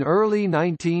 In early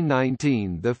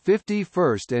 1919 the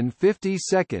 51st and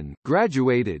 52nd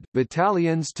graduated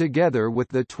battalions together with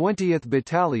the 20th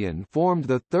Battalion formed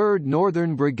the 3rd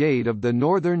Northern Brigade of the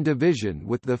Northern Division,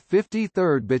 with the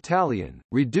 53rd Battalion,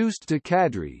 reduced to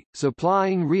cadre,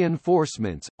 supplying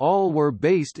reinforcements. All were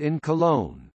based in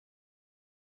Cologne.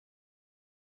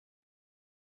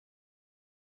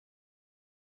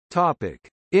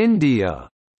 India.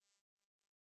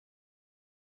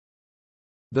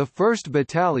 The 1st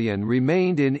Battalion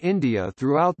remained in India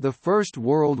throughout the First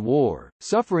World War,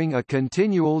 suffering a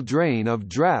continual drain of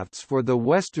drafts for the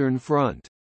Western Front.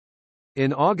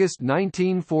 In August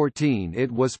 1914 it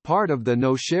was part of the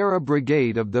Nowshera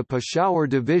Brigade of the Peshawar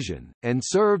Division, and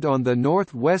served on the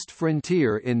north-west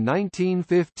frontier in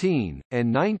 1915,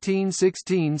 and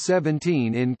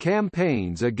 1916–17 in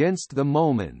campaigns against the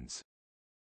Mohmans.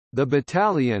 The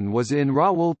battalion was in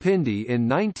Rawalpindi in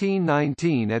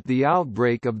 1919 at the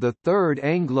outbreak of the Third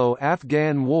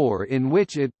Anglo-Afghan War, in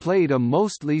which it played a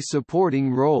mostly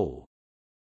supporting role.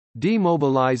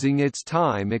 Demobilizing its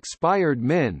time-expired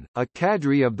men, a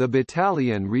cadre of the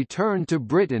battalion returned to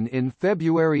Britain in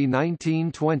February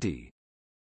 1920.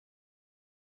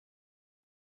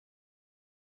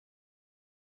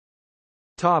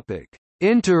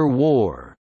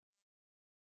 Interwar.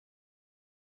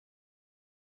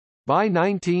 By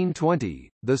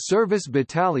 1920, the service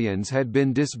battalions had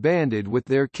been disbanded with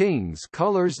their king's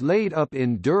colours laid up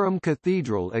in Durham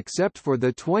Cathedral, except for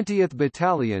the 20th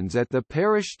Battalions at the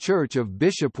parish church of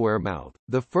Bishopwearmouth.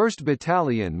 The 1st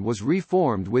Battalion was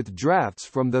reformed with drafts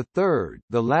from the 3rd,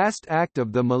 the last act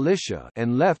of the militia,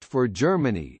 and left for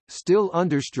Germany, still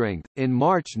understrength, in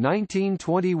March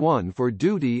 1921 for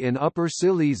duty in Upper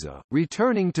Silesia,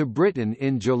 returning to Britain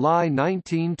in July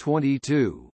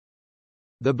 1922.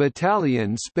 The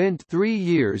battalion spent 3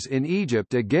 years in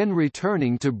Egypt, again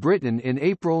returning to Britain in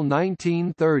April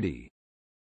 1930.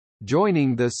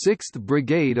 Joining the 6th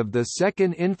Brigade of the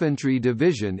 2nd Infantry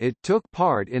Division, it took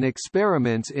part in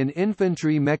experiments in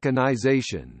infantry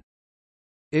mechanization.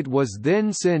 It was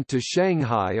then sent to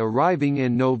Shanghai, arriving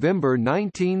in November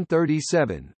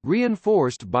 1937,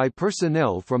 reinforced by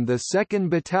personnel from the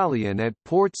 2nd Battalion at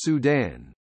Port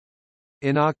Sudan.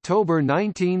 In October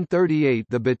 1938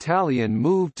 the battalion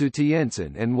moved to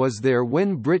Tientsin and was there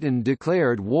when Britain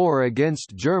declared war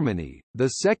against Germany. The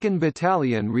 2nd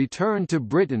Battalion returned to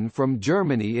Britain from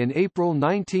Germany in April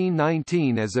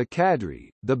 1919 as a cadre.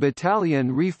 The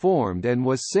battalion reformed and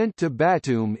was sent to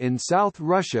Batum in South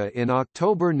Russia in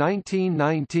October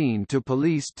 1919 to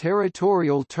police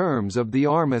territorial terms of the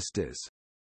armistice.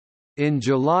 In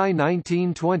July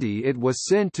 1920 it was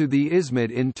sent to the Izmit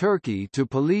in Turkey to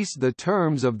police the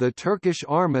terms of the Turkish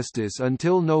armistice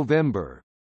until November.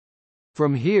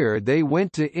 From here they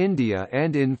went to India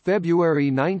and in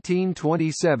February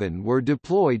 1927 were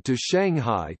deployed to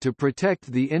Shanghai to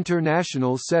protect the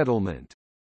international settlement.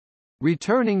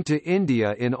 Returning to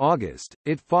India in August,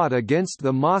 it fought against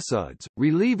the Masuds,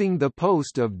 relieving the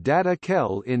post of Data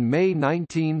Kel in May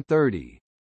 1930.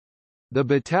 The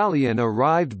battalion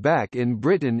arrived back in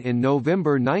Britain in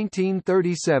November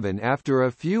 1937 after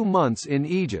a few months in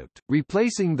Egypt,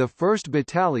 replacing the 1st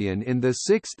Battalion in the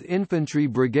 6th Infantry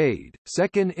Brigade,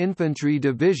 2nd Infantry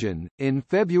Division. In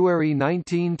February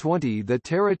 1920, the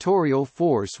Territorial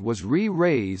Force was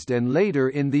re-raised and later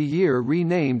in the year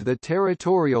renamed the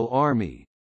Territorial Army.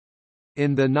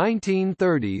 In the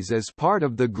 1930s, as part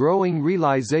of the growing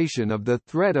realization of the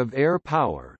threat of air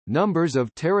power, numbers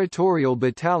of territorial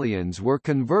battalions were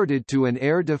converted to an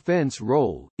air defense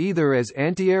role, either as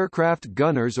anti-aircraft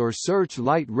gunners or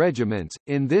search-light regiments.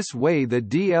 In this way the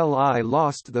D.L.I.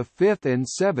 lost the 5th and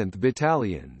 7th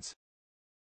battalions.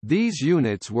 These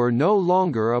units were no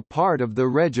longer a part of the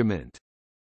regiment.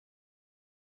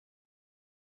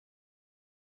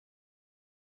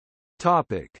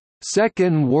 Topic: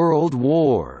 Second World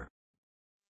War.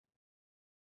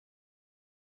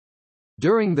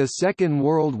 During the Second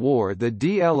World War, the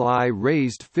D.L.I.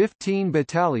 raised 15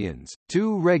 battalions,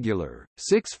 2 regular,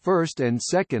 6 first and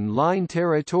second line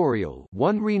territorial,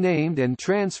 1 renamed and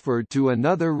transferred to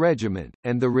another regiment,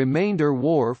 and the remainder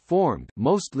war-formed,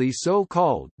 mostly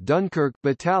so-called Dunkirk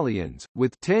battalions,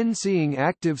 with 10 seeing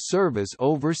active service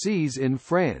overseas in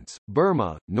France,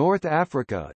 Burma, North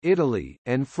Africa, Italy,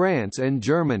 and France and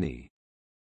Germany.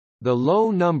 The low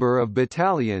number of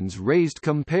battalions raised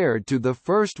compared to the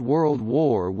First World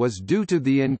War was due to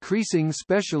the increasing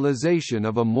specialization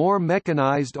of a more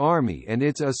mechanized army and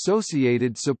its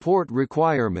associated support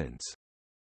requirements.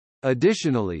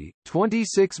 Additionally,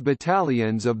 26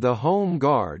 battalions of the Home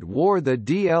Guard wore the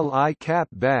D.L.I. cap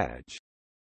badge.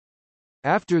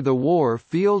 After the war,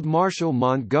 Field Marshal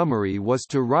Montgomery was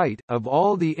to write, "Of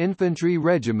all the infantry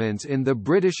regiments in the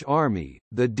British Army,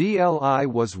 the D.L.I.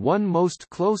 was one most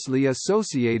closely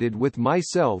associated with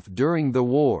myself during the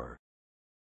war.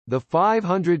 The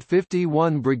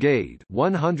 551 Brigade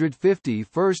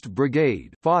 151st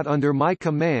Brigade fought under my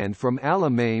command from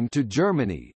Amalgamation to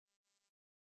Germany.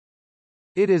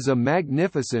 It is a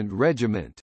magnificent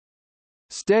regiment.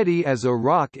 Steady as a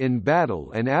rock in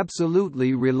battle and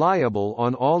absolutely reliable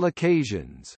on all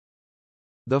occasions.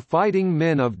 The fighting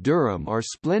men of Durham are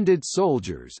splendid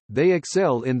soldiers, they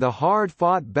excel in the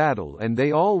hard-fought battle and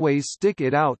they always stick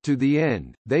it out to the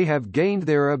end. They have gained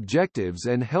their objectives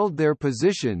and held their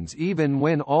positions even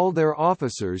when all their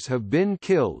officers have been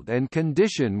killed and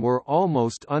condition were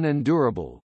almost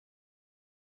unendurable."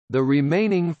 The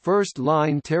remaining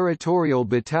first-line territorial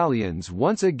battalions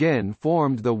once again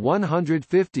formed the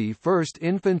 151st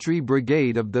Infantry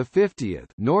Brigade of the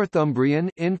 50th Northumbrian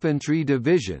Infantry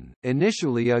Division,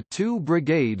 initially a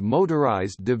 2-brigade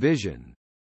motorized division.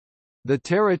 The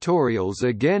Territorials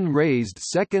again raised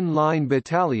second-line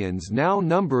battalions, now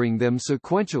numbering them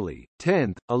sequentially,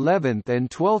 10th, 11th and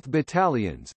 12th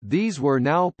battalions. These were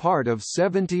now part of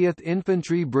 70th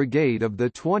Infantry Brigade of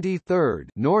the 23rd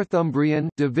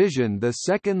Northumbrian Division, the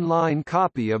second-line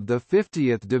copy of the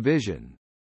 50th Division.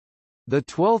 The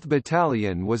 12th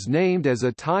Battalion was named as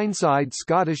a Tyneside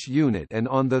Scottish unit, and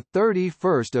on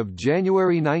 31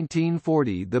 January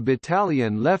 1940 the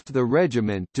battalion left the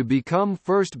regiment to become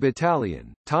 1st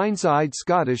Battalion, Tyneside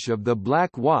Scottish of the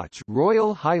Black Watch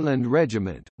Royal Highland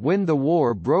Regiment. When the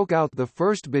war broke out, the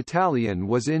 1st Battalion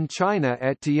was in China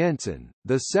at Tientsin,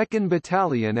 the 2nd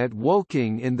Battalion at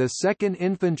Woking in the 2nd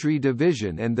Infantry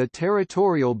Division, and the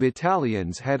territorial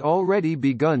battalions had already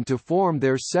begun to form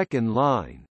their second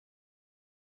line.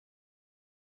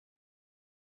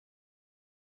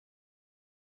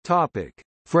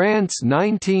 France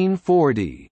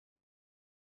 1940.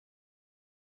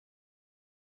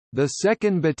 The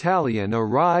 2nd Battalion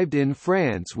arrived in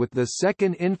France with the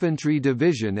 2nd Infantry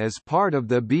Division as part of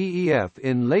the BEF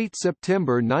in late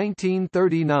September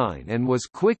 1939 and was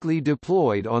quickly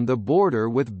deployed on the border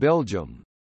with Belgium.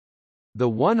 The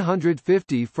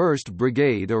 151st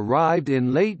Brigade arrived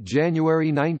in late January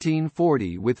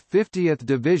 1940 with 50th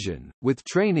Division, with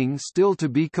training still to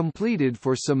be completed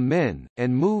for some men,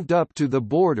 and moved up to the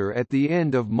border at the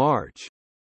end of March.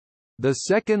 The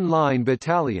second-line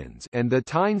battalions and the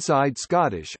Tyneside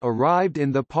Scottish arrived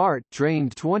in the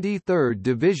part-trained 23rd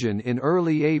Division in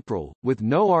early April, with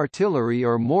no artillery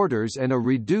or mortars and a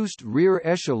reduced rear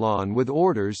echelon with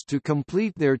orders to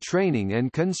complete their training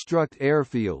and construct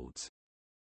airfields.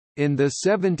 In the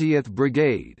 70th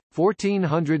Brigade,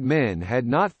 1,400 men had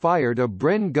not fired a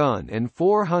Bren gun and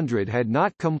 400 had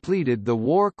not completed the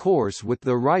war course with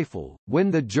the rifle.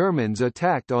 When the Germans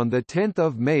attacked on 10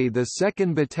 May, the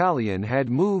 2nd Battalion had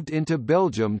moved into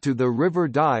Belgium to the River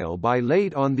Dyle. By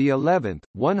late on the 11th,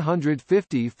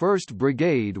 151st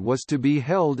Brigade was to be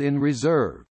held in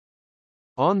reserve.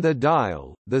 On the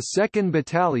Dial, the 2nd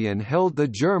Battalion held the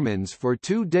Germans for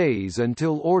 2 days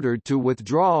until ordered to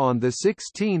withdraw on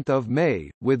 16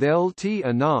 May, with Lt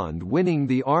Anand winning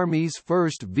the Army's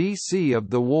first VC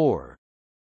of the war.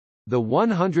 The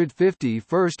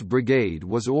 151st Brigade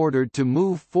was ordered to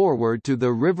move forward to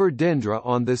the River Dendra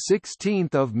on 16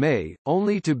 May,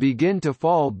 only to begin to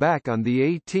fall back on the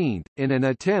 18th, in an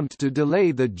attempt to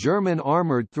delay the German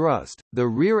armoured thrust. The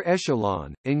rear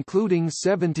echelon, including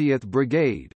 70th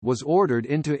Brigade, was ordered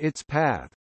into its path.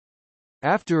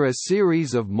 After a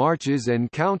series of marches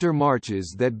and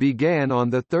counter-marches that began on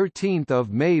 13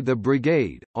 May, the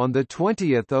brigade, on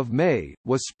 20 May,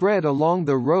 was spread along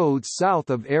the roads south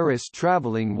of Arras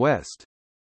travelling west.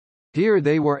 Here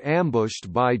they were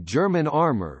ambushed by German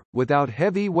armour. Without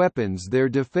heavy weapons, their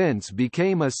defence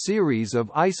became a series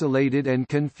of isolated and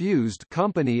confused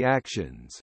company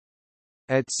actions.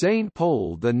 At St.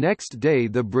 Pol the next day,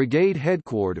 the brigade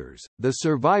headquarters, the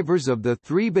survivors of the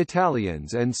 3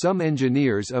 battalions and some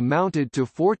engineers amounted to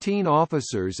 14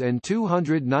 officers and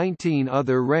 219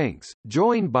 other ranks,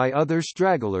 joined by other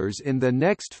stragglers. In the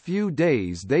next few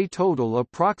days they total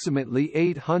approximately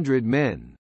 800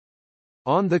 men.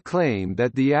 On the claim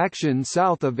that the action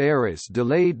south of Arras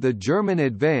delayed the German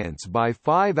advance by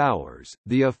 5 hours,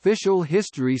 the official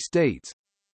history states,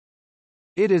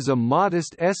 "It is a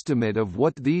modest estimate of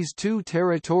what these 2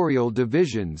 territorial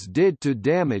divisions did to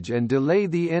damage and delay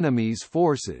the enemy's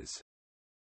forces.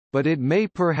 But it may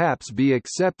perhaps be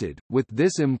accepted, with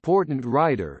this important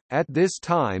writer, at this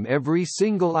time every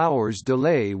single hour's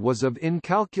delay was of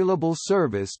incalculable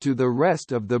service to the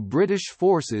rest of the British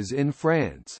forces in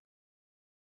France."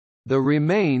 The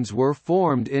remains were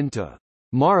formed into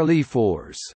Marly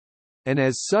Force, and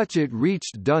as such it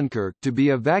reached Dunkirk to be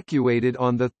evacuated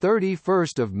on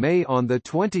 31 May. On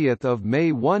 20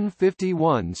 May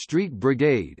 151 Street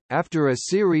Brigade, after a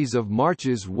series of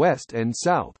marches west and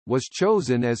south, was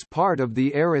chosen as part of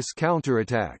the Arras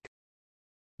counterattack.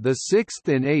 The 6th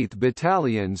and 8th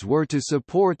Battalions were to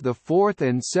support the 4th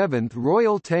and 7th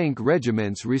Royal Tank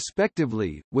Regiments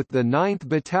respectively, with the 9th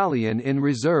Battalion in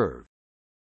reserve.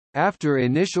 After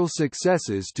initial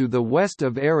successes to the west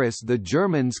of Arras, the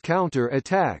Germans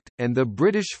counter-attacked, and the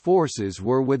British forces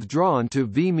were withdrawn to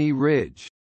Vimy Ridge.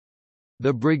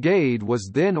 The brigade was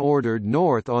then ordered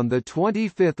north on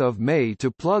 25 May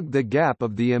to plug the gap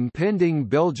of the impending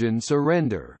Belgian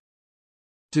surrender.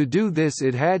 To do this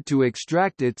it had to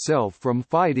extract itself from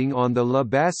fighting on the La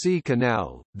Bassée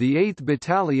Canal, the 8th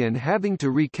Battalion having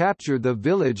to recapture the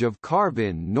village of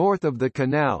Carvin north of the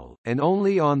canal, and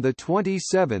only on the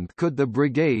 27th could the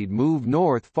brigade move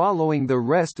north following the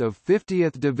rest of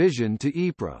 50th Division to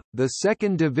Ypres. The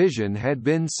 2nd Division had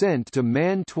been sent to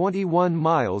man 21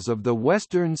 miles of the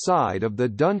western side of the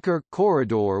Dunkirk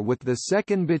corridor, with the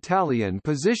 2nd Battalion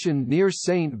positioned near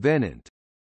St. Venant.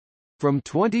 From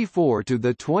 24 to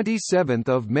 27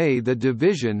 May the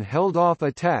division held off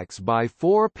attacks by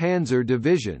 4 panzer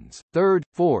divisions, 3rd,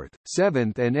 4th,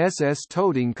 7th and SS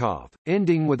Totenkopf,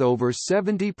 ending with over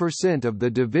 70% of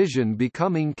the division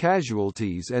becoming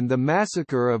casualties and the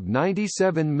massacre of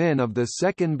 97 men of the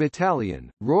 2nd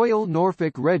Battalion, Royal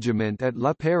Norfolk Regiment at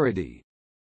La Paradis.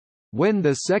 When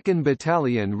the 2nd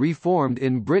Battalion reformed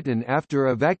in Britain after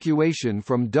evacuation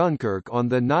from Dunkirk on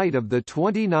the night of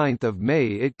 29 May,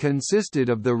 it consisted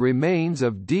of the remains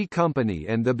of D Company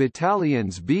and the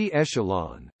battalion's B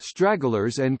echelon,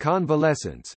 stragglers and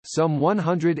convalescents, some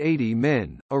 180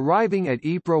 men. Arriving at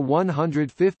Ypres,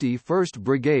 151st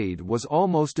Brigade was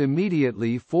almost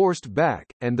immediately forced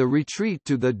back, and the retreat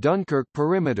to the Dunkirk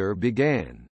perimeter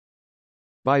began.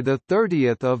 By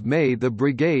 30 May the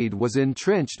brigade was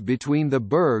entrenched between the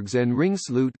Bergs and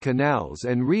Ringsloot canals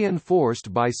and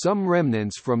reinforced by some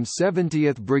remnants from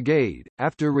 70th Brigade.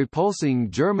 After repulsing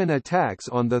German attacks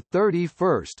on the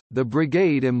 31st, the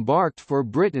brigade embarked for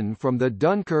Britain from the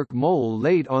Dunkirk mole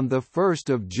late on 1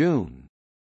 June.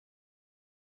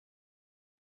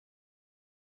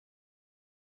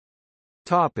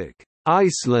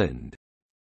 Iceland.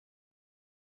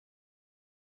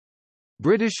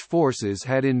 British forces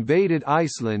had invaded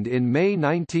Iceland in May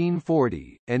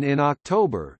 1940, and in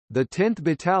October, the 10th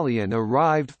Battalion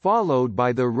arrived, followed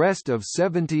by the rest of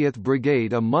 70th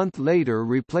Brigade a month later,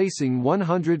 replacing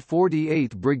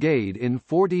 148th Brigade in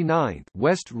 49th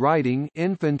West Riding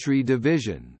Infantry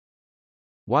Division.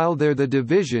 While there, the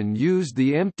division used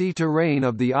the empty terrain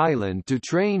of the island to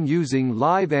train using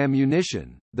live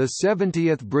ammunition. The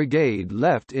 70th Brigade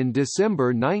left in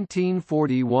December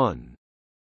 1941.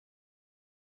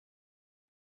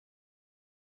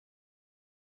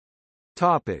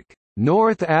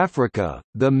 North Africa,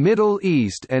 the Middle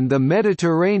East and the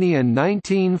Mediterranean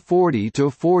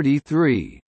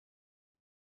 1940–43.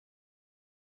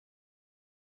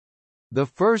 The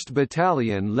 1st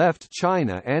Battalion left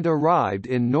China and arrived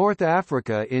in North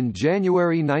Africa in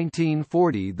January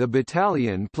 1940. The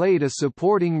battalion played a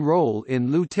supporting role in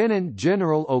Lieutenant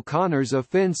General O'Connor's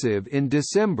offensive in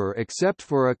December except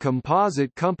for a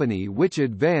composite company which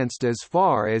advanced as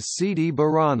far as Sidi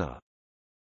Barrana.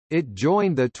 It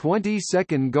joined the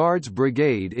 22nd Guards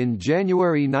Brigade in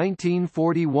January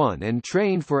 1941 and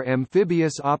trained for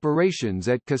amphibious operations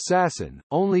at Kassassin,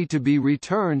 only to be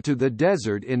returned to the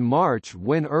desert in March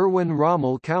when Erwin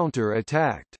Rommel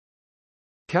counter-attacked.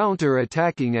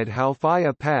 Counter-attacking at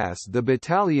Halfaya Pass, the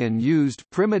battalion used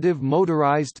primitive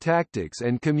motorized tactics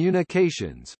and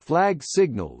communications flag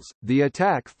signals. The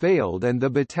attack failed and the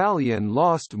battalion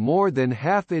lost more than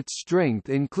half its strength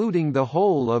including the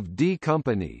whole of D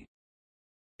Company.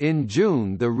 In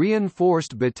June the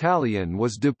reinforced battalion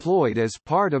was deployed as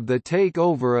part of the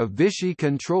takeover of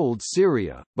Vichy-controlled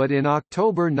Syria, but in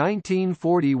October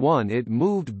 1941 it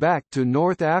moved back to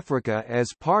North Africa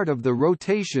as part of the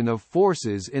rotation of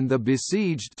forces in the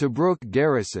besieged Tobruk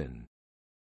garrison.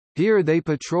 Here they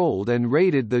patrolled and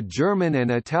raided the German and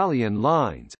Italian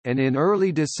lines, and in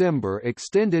early December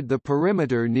extended the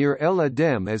perimeter near El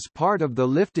Adem as part of the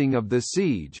lifting of the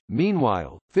siege.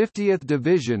 Meanwhile, 50th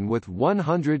Division with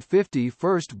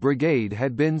 151st Brigade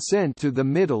had been sent to the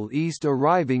Middle East,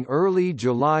 arriving early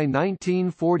July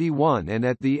 1941 and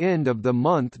at the end of the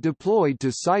month deployed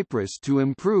to Cyprus to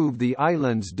improve the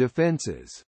island's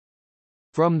defences.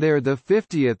 From there the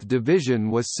 50th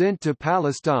Division was sent to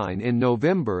Palestine in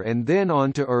November and then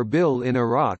on to Erbil in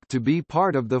Iraq to be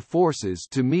part of the forces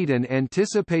to meet an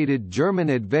anticipated German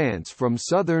advance from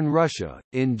southern Russia.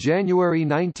 In January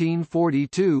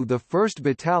 1942 the 1st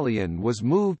Battalion was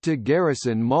moved to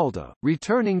garrison Malta,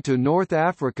 returning to North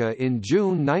Africa in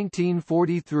June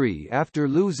 1943 after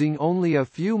losing only a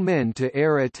few men to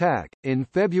air attack. In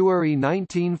February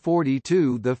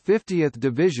 1942 the 50th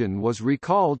Division was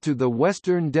recalled to the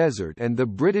Western Desert and the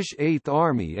British Eighth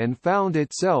Army and found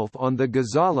itself on the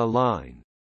Gazala line.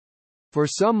 For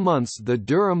some months the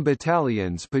Durham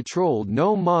battalions patrolled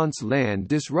no man's land,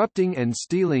 disrupting and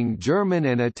stealing German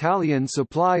and Italian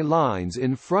supply lines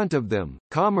in front of them,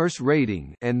 commerce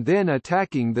raiding and then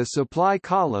attacking the supply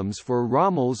columns for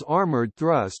Rommel's armoured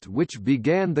thrust, which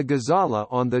began the Gazala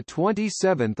on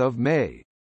 27 May.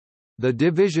 The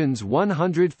division's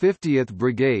 150th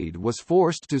Brigade was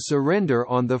forced to surrender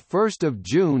on 1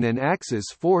 June and Axis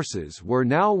forces were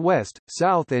now west,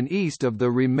 south and east of the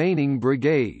remaining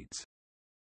brigades.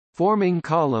 Forming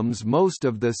columns, most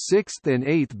of the 6th and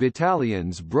 8th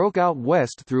Battalions broke out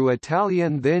west through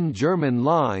Italian then German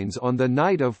lines on the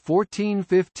night of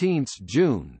 14–15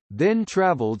 June, then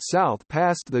travelled south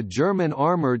past the German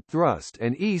armoured thrust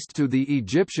and east to the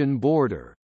Egyptian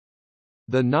border.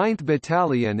 The 9th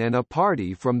Battalion and a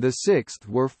party from the 6th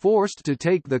were forced to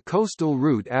take the coastal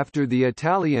route after the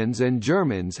Italians and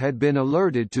Germans had been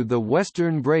alerted to the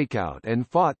western breakout and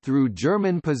fought through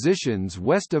German positions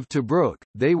west of Tobruk.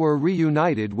 They were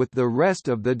reunited with the rest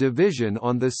of the division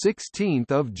on 16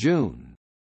 June.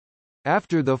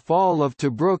 After the fall of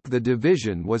Tobruk, the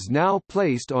division was now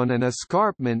placed on an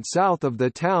escarpment south of the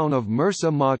town of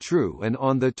Mersa Matruh and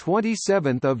on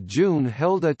 27 June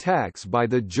held attacks by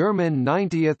the German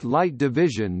 90th Light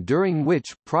Division, during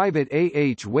which Private A.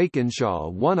 H. Wakenshaw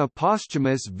won a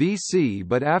posthumous V.C.,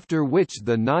 but after which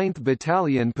the 9th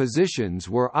Battalion positions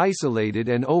were isolated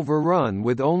and overrun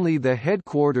with only the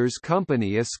headquarters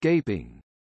company escaping.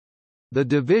 The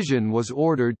division was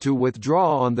ordered to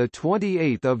withdraw on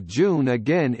 28 June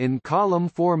again in column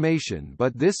formation,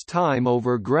 but this time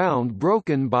over ground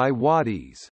broken by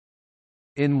wadis.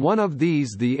 In one of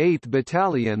these the 8th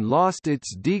Battalion lost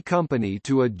its D Company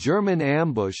to a German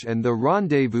ambush and the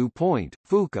rendezvous point,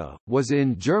 Fuka, was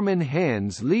in German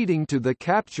hands, leading to the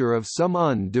capture of some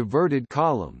undiverted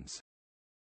columns.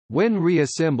 When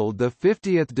reassembled, the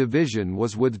 50th Division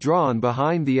was withdrawn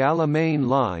behind the Alamein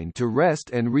line to rest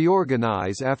and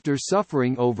reorganize after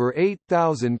suffering over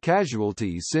 8,000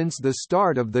 casualties since the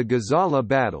start of the Gazala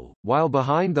battle, while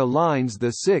behind the lines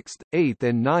the 6th, 8th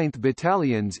and 9th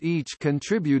Battalions each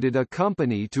contributed a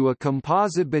company to a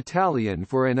composite battalion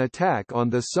for an attack on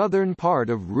the southern part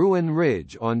of Ruin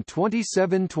Ridge on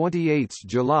 27–28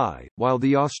 July, while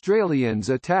the Australians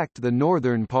attacked the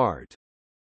northern part.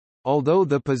 Although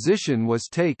the position was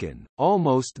taken,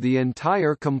 almost the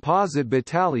entire composite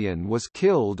battalion was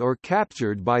killed or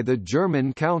captured by the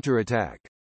German counterattack.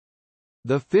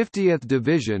 The 50th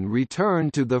Division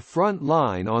returned to the front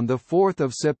line on 4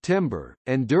 September,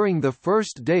 and during the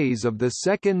first days of the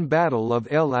Second Battle of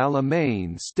El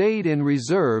Alamein stayed in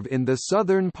reserve in the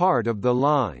southern part of the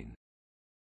line.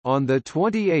 On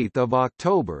 28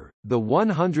 October, the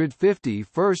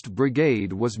 151st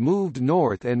Brigade was moved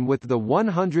north and with the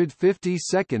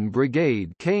 152nd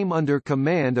Brigade came under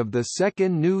command of the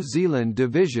 2nd New Zealand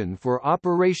Division for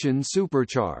Operation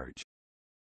Supercharge.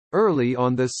 Early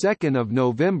on 2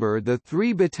 November the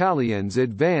three battalions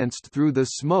advanced through the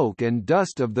smoke and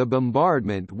dust of the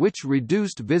bombardment, which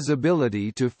reduced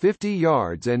visibility to 50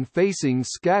 yards, and facing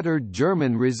scattered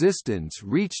German resistance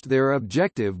reached their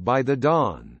objective by the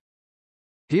dawn.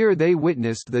 Here they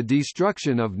witnessed the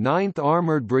destruction of 9th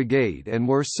Armoured Brigade and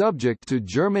were subject to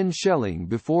German shelling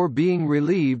before being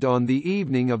relieved on the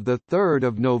evening of 3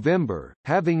 November,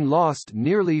 having lost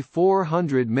nearly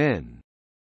 400 men.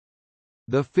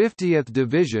 The 50th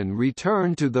Division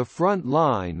returned to the front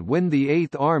line when the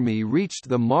 8th Army reached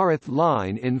the Mareth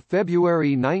Line in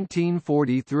February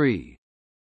 1943.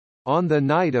 On the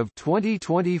night of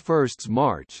 21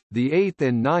 March, the 8th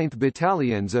and 9th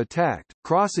Battalions attacked,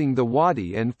 crossing the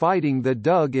Wadi and fighting the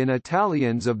dug-in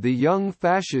Italians of the Young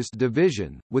Fascist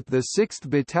Division, with the 6th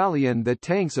Battalion. The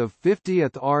tanks of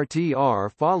 50th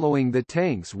RTR following the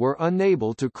tanks were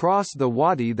unable to cross the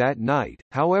Wadi that night,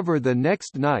 however the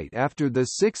next night after the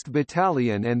 6th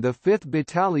Battalion and the 5th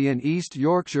Battalion East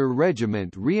Yorkshire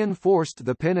Regiment reinforced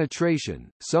the penetration,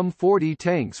 some 40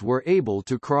 tanks were able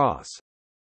to cross.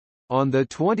 On the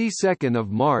 22nd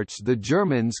of March the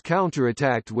Germans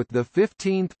counterattacked with the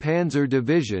 15th Panzer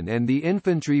Division and the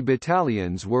infantry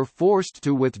battalions were forced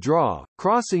to withdraw,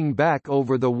 crossing back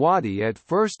over the Wadi at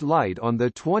first light on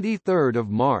the 23rd of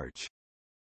March.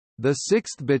 The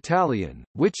 6th Battalion,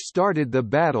 which started the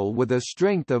battle with a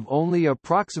strength of only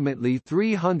approximately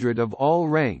 300 of all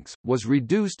ranks, was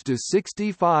reduced to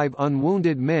 65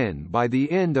 unwounded men by the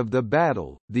end of the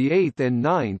battle. The 8th and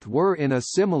 9th were in a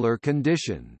similar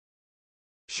condition.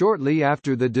 Shortly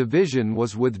after the division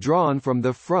was withdrawn from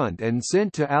the front and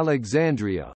sent to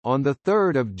Alexandria, on 3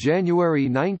 January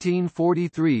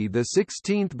 1943 the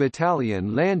 16th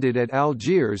Battalion landed at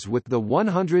Algiers with the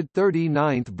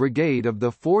 139th Brigade of the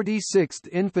 46th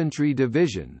Infantry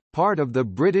Division, part of the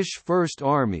British First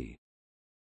Army.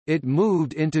 It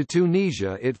moved into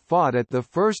Tunisia. It fought at the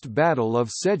First Battle of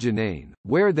Sejanein,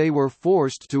 where they were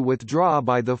forced to withdraw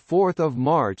by 4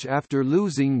 March after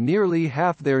losing nearly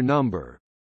half their number.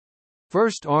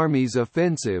 First Army's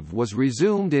offensive was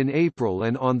resumed in April,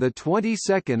 and on the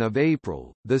 22nd of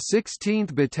April, the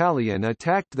 16th Battalion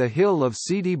attacked the hill of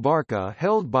Sidi Barka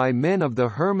held by men of the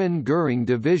Hermann Göring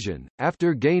Division.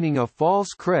 After gaining a false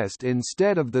crest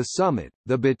instead of the summit,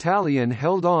 the battalion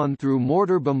held on through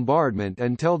mortar bombardment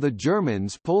until the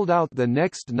Germans pulled out the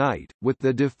next night. With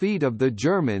the defeat of the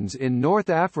Germans in North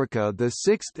Africa, the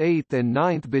 6th, 8th and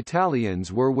 9th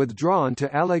Battalions were withdrawn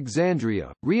to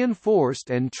Alexandria, reinforced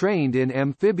and trained in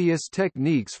amphibious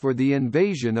techniques for the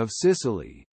invasion of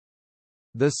Sicily.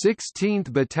 The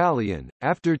 16th Battalion,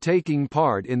 after taking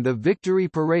part in the Victory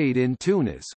Parade in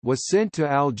Tunis, was sent to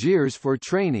Algiers for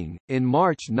training. In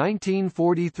March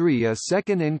 1943, a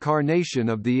second incarnation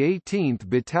of the 18th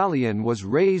Battalion was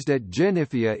raised at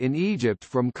Genifia in Egypt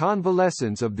from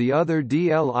convalescence of the other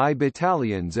D.L.I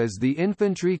battalions as the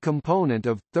infantry component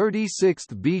of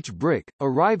 36th Beach Brick.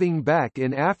 Arriving back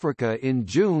in Africa in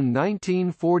June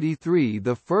 1943,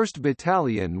 the 1st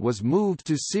Battalion was moved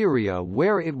to Syria,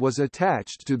 where it was attached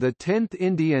to the 10th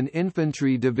Indian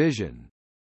Infantry Division.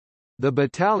 The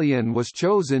battalion was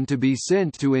chosen to be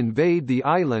sent to invade the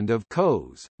island of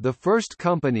Kos, the 1st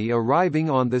Company arriving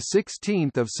on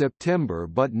 16 September,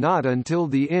 but not until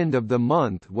the end of the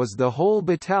month was the whole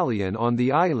battalion on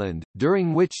the island,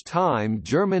 during which time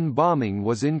German bombing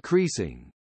was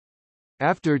increasing.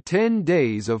 After 10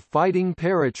 days of fighting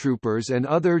paratroopers and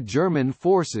other German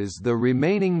forces, the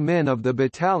remaining men of the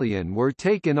battalion were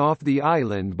taken off the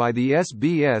island by the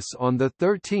SBS on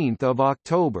 13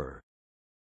 October.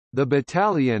 The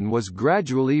battalion was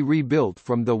gradually rebuilt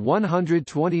from the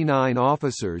 129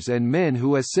 officers and men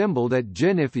who assembled at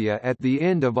Genifia at the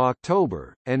end of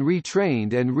October, and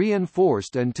retrained and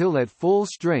reinforced until at full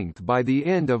strength by the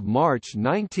end of March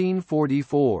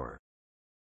 1944.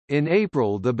 In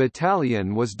April the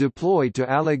battalion was deployed to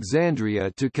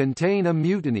Alexandria to contain a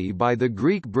mutiny by the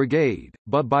Greek Brigade,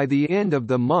 but by the end of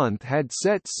the month had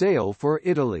set sail for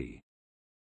Italy.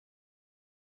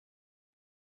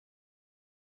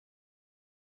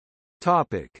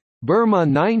 Burma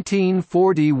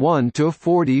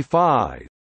 1941–45.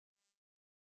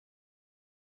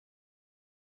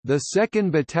 The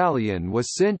 2nd Battalion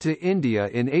was sent to India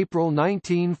in April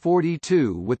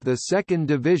 1942 with the 2nd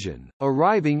Division,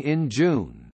 arriving in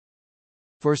June.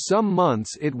 For some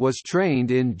months it was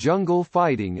trained in jungle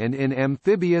fighting and in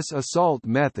amphibious assault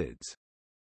methods.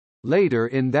 Later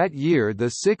in that year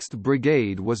the 6th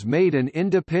Brigade was made an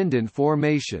independent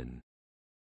formation.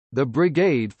 The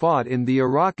brigade fought in the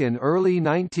Iraq in early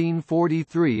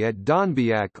 1943 at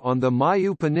Donbiak on the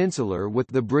Mayu Peninsula, with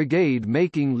the brigade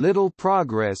making little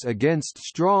progress against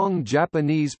strong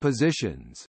Japanese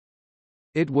positions.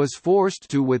 It was forced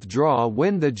to withdraw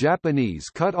when the Japanese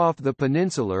cut off the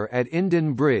peninsula at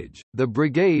Indian Bridge. The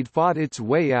brigade fought its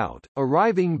way out,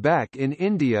 arriving back in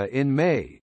India in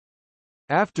May.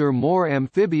 After more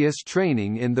amphibious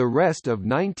training in the rest of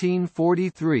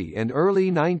 1943 and early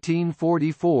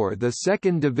 1944, the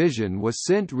 2nd Division was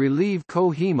sent relieve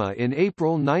Kohima in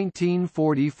April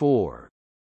 1944.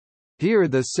 Here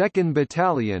the 2nd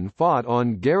Battalion fought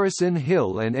on Garrison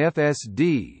Hill and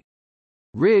FSD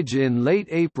Ridge in late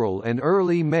April and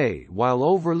early May, while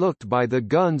overlooked by the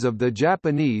guns of the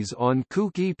Japanese on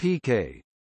Kuki Pike.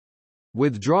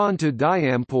 Withdrawn to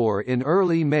Diampur in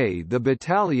early May, the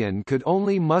battalion could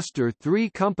only muster 3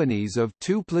 companies of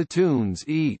 2 platoons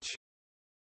each.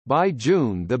 By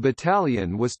June the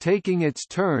battalion was taking its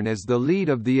turn as the lead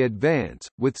of the advance,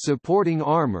 with supporting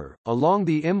armour, along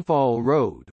the Imphal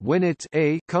Road, when its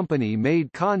A Company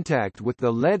made contact with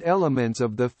the lead elements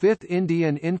of the 5th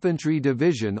Indian Infantry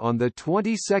Division on the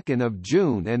 22nd of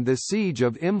June and the siege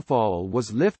of Imphal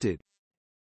was lifted.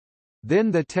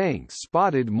 Then the tanks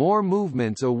spotted more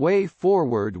movements away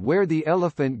forward where the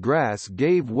elephant grass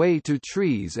gave way to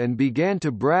trees and began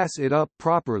to brass it up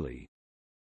properly.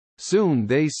 Soon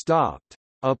they stopped.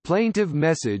 A plaintive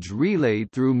message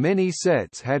relayed through many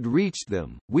sets had reached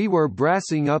them: "We were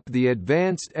brassing up the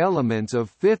advanced elements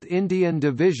of 5th Indian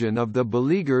Division of the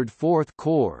beleaguered 4th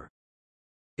Corps."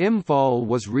 Imphal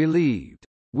was relieved.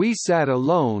 "We sat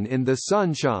alone in the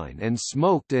sunshine and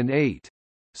smoked and ate.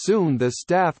 Soon the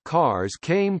staff cars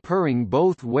came purring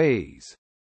both ways.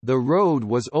 The road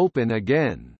was open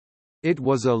again. It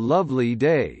was a lovely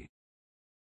day."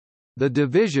 The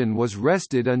division was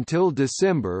rested until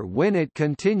December, when it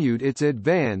continued its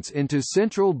advance into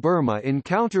central Burma,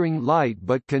 encountering light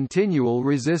but continual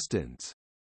resistance.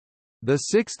 The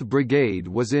 6th Brigade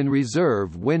was in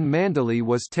reserve when Mandalay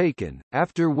was taken,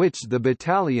 after which the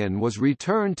battalion was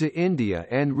returned to India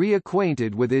and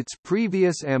reacquainted with its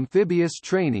previous amphibious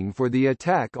training for the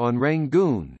attack on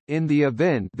Rangoon, in the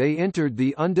event they entered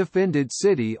the undefended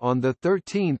city on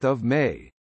 13 May.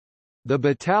 The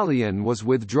battalion was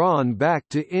withdrawn back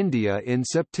to India in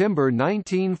September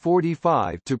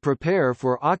 1945 to prepare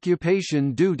for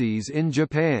occupation duties in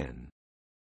Japan.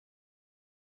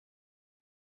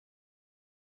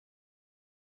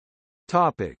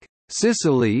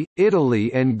 Sicily,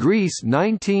 Italy and Greece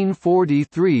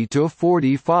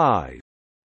 1943–45.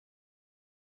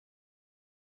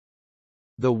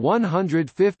 The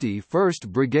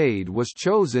 151st Brigade was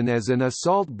chosen as an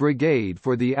assault brigade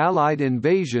for the Allied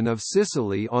invasion of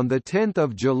Sicily on 10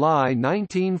 July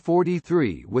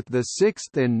 1943, with the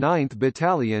 6th and 9th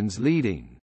Battalions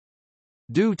leading.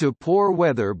 Due to poor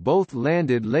weather, both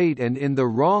landed late and in the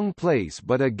wrong place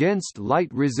but against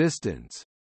light resistance.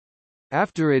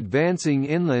 After advancing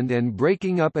inland and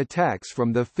breaking up attacks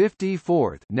from the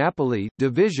 54th Napoli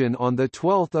Division on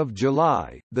 12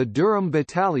 July, the Durham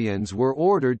battalions were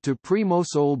ordered to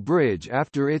Primosole Bridge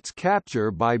after its capture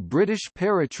by British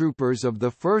paratroopers of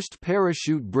the 1st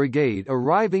Parachute Brigade,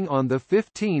 arriving on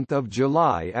 15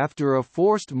 July after a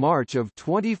forced march of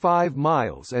 25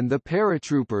 miles, and the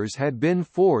paratroopers had been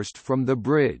forced from the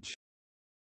bridge.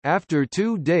 After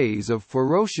 2 days of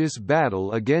ferocious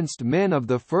battle against men of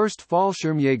the 1st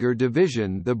Fallschirmjäger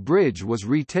Division, the bridge was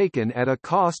retaken at a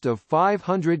cost of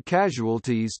 500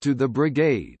 casualties to the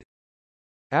brigade.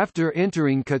 After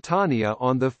entering Catania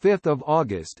on 5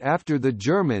 August after the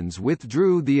Germans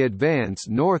withdrew, the advance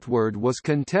northward was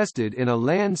contested in a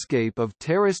landscape of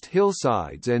terraced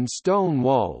hillsides and stone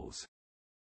walls.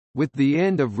 With the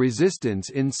end of resistance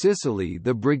in Sicily,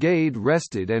 the brigade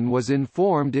rested and was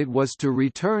informed it was to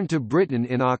return to Britain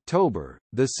in October.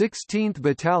 The 16th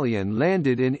Battalion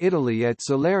landed in Italy at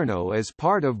Salerno as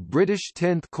part of British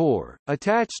 10th Corps,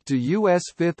 attached to U.S.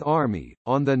 5th Army,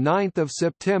 on 9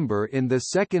 September in the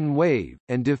second wave,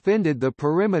 and defended the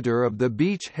perimeter of the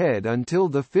beach head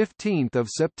until 15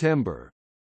 September.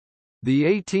 The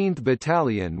 18th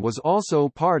Battalion was also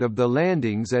part of the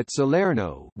landings at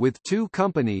Salerno, with 2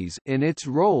 companies, in its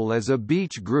role as a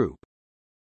beach group.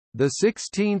 The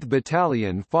 16th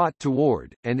Battalion fought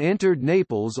toward, and entered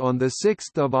Naples on 6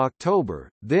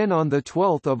 October, then on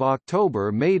 12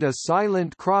 October made a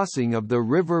silent crossing of the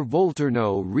river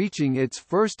Volturno, reaching its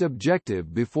first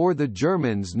objective before the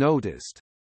Germans noticed.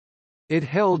 It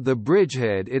held the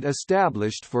bridgehead it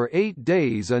established for 8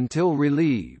 days until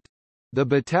relieved. The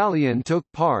battalion took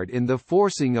part in the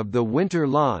forcing of the Winter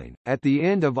Line, at the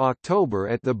end of October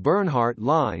at the Bernhardt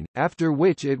Line, after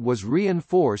which it was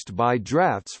reinforced by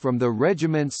drafts from the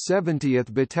regiment's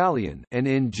 70th Battalion and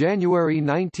in January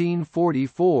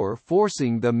 1944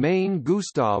 forcing the main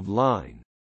Gustav Line.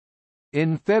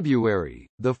 In February,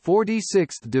 the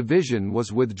 46th Division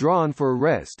was withdrawn for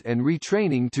rest and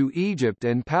retraining to Egypt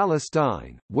and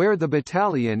Palestine, where the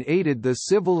battalion aided the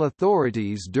civil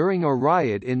authorities during a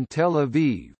riot in Tel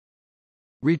Aviv.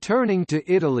 Returning to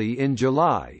Italy in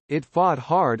July, it fought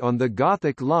hard on the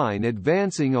Gothic Line,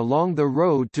 advancing along the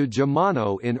road to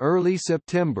Germano in early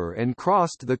September and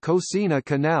crossed the Cosina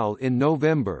Canal in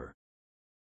November.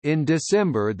 In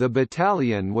December the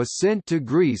battalion was sent to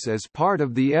Greece as part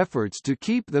of the efforts to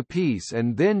keep the peace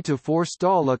and then to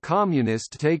forestall a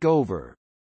communist takeover.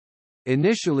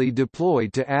 Initially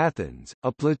deployed to Athens,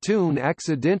 a platoon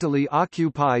accidentally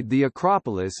occupied the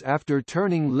Acropolis after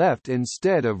turning left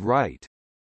instead of right.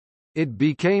 It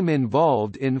became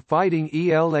involved in fighting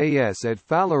ELAS at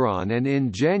Phaleron and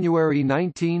in January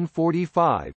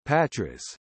 1945,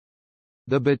 Patras.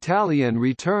 The battalion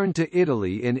returned to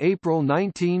Italy in April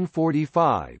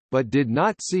 1945, but did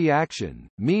not see action.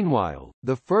 Meanwhile,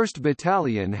 the 1st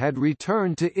Battalion had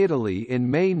returned to Italy in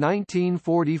May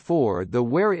 1944,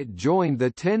 where it joined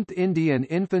the 10th Indian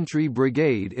Infantry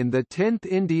Brigade in the 10th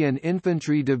Indian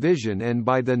Infantry Division and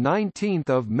by 19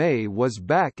 May was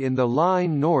back in the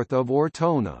line north of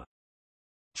Ortona.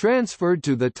 Transferred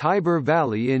to the Tiber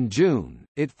Valley in June,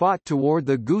 it fought toward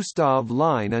the Gustav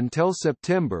Line until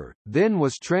September, then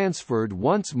was transferred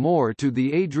once more to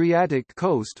the Adriatic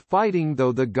coast, fighting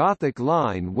though the Gothic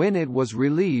Line when it was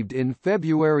relieved in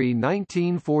February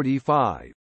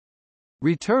 1945.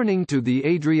 Returning to the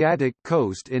Adriatic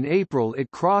coast in April,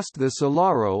 it crossed the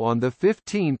Solaro on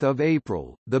 15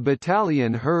 April. The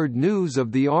battalion heard news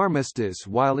of the armistice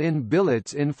while in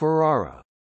billets in Ferrara.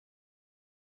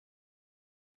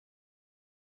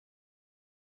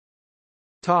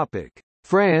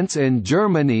 France and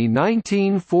Germany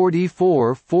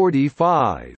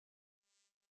 1944–45.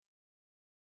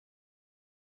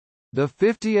 The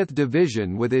 50th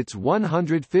Division with its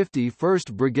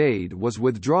 151st Brigade was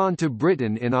withdrawn to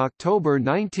Britain in October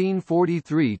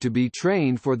 1943 to be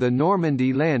trained for the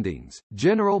Normandy landings.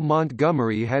 General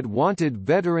Montgomery had wanted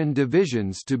veteran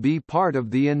divisions to be part of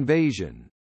the invasion.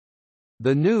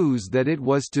 The news that it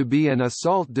was to be an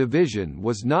assault division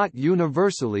was not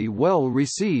universally well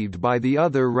received by the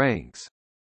other ranks.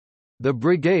 The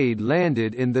brigade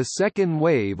landed in the second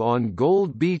wave on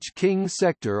Gold Beach King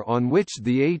sector, on which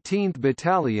the 18th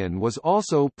Battalion was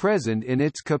also present in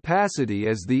its capacity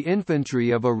as the infantry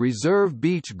of a reserve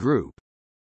beach group.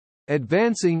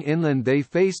 Advancing inland they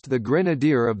faced the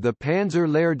Grenadier of the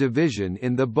Panzer-Lehr Division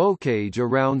in the bocage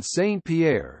around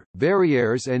Saint-Pierre,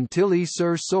 Verrières and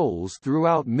Tilly-sur-Seulles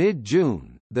throughout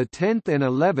mid-June. The 10th and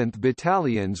 11th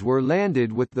Battalions were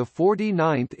landed with the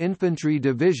 49th Infantry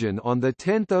Division on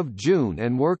 10 June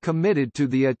and were committed to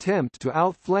the attempt to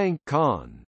outflank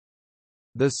Caen.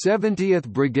 The 70th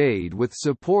Brigade with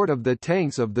support of the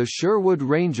tanks of the Sherwood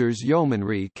Rangers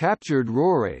Yeomanry captured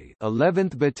Roré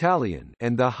 11th Battalion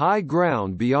and the high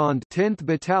ground beyond 10th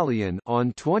Battalion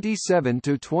on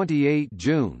 27–28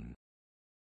 June.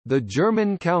 The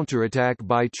German counterattack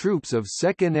by troops of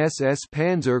 2nd SS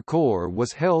Panzer Corps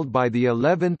was held by the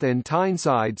 11th and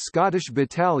Tyneside Scottish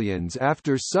Battalions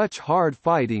after such hard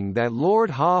fighting that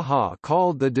Lord Haw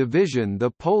called the division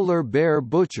the Polar Bear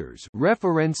Butchers,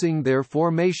 referencing their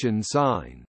formation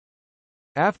sign.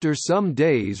 After some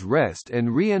days' rest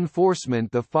and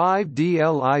reinforcement, the 5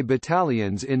 D.L.I.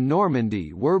 battalions in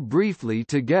Normandy were briefly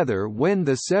together when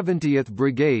the 70th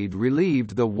Brigade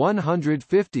relieved the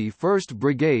 151st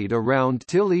Brigade around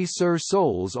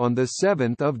Tilly-sur-Seulles on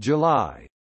 7 July.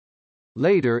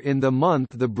 Later in the month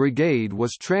the brigade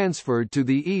was transferred to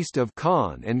the east of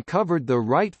Caen and covered the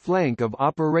right flank of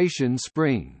Operation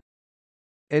Spring.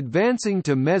 Advancing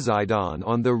to Mesidon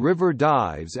on the River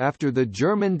Dives after the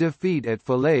German defeat at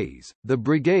Falaise, the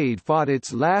brigade fought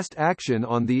its last action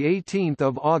on 18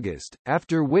 August,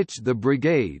 after which the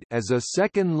brigade as a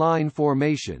second-line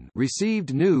formation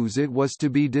received news it was to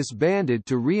be disbanded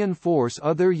to reinforce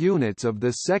other units of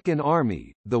the Second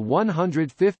Army. The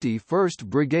 151st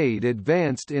Brigade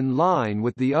advanced in line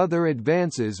with the other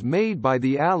advances made by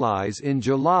the Allies in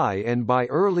July and by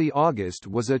early August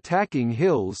was attacking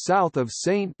hills south of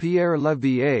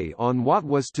Saint-Pierre-le-Vieux on what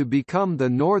was to become the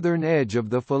northern edge of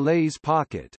the Falaise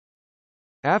pocket.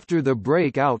 After the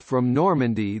breakout from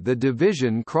Normandy, the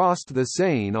division crossed the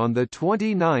Seine on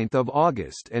 29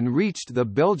 August and reached the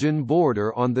Belgian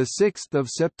border on 6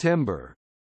 September.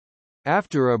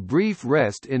 After a brief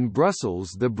rest in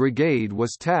Brussels, the brigade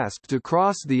was tasked to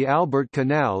cross the Albert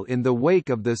Canal in the wake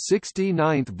of the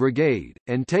 69th Brigade,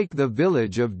 and take the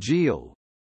village of Gilles.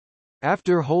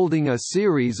 After holding a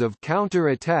series of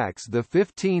counter-attacks, the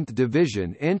 15th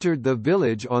Division entered the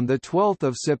village on 12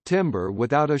 September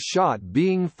without a shot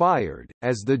being fired,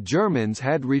 as the Germans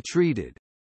had retreated.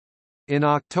 In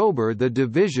October the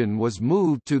division was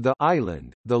moved to the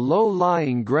island, the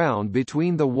low-lying ground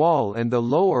between the Wall and the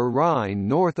Lower Rhine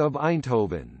north of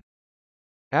Eindhoven.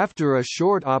 After a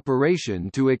short operation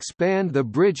to expand the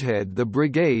bridgehead, the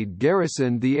brigade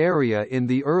garrisoned the area in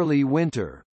the early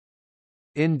winter.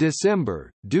 In December,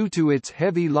 due to its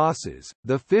heavy losses,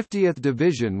 the 50th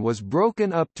Division was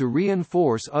broken up to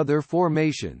reinforce other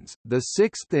formations. The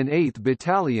 6th and 8th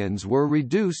Battalions were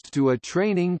reduced to a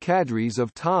training cadres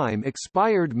of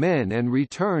time-expired men and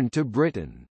returned to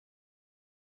Britain.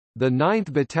 The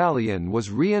 9th Battalion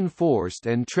was reinforced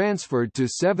and transferred to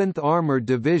 7th Armoured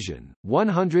Division,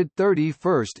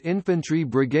 131st Infantry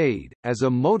Brigade, as a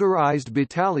motorized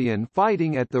battalion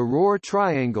fighting at the Ruhr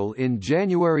Triangle in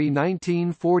January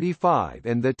 1945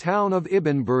 and the town of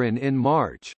Ibbenbüren in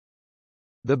March.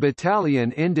 The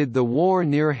battalion ended the war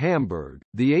near Hamburg.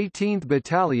 The 18th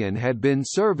Battalion had been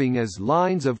serving as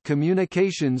lines of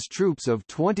communications troops of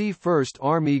 21st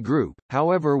Army Group,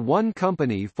 however one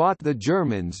company fought the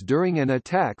Germans during an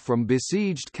attack from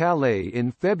besieged Calais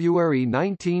in February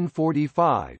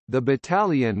 1945. The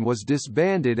battalion was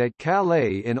disbanded at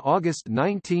Calais in August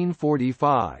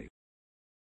 1945.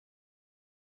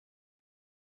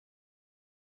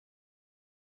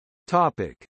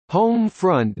 Topic: Home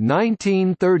Front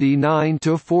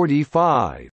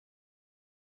 1939–45.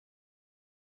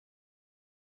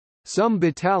 Some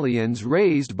battalions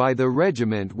raised by the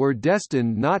regiment were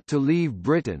destined not to leave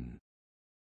Britain.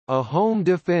 A home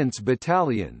defence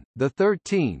battalion, the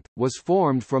 13th, was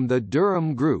formed from the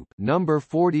Durham Group No.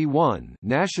 41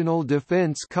 National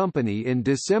Defence Company in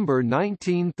December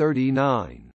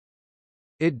 1939.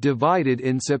 It divided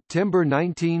in September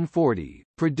 1940,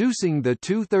 producing the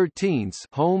 213th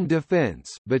Home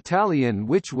Defence Battalion,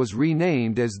 which was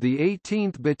renamed as the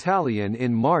 18th Battalion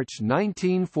in March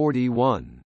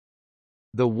 1941.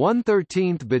 The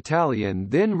 113th Battalion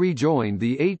then rejoined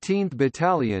the 18th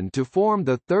Battalion to form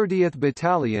the 30th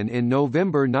Battalion in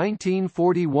November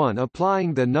 1941,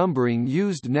 applying the numbering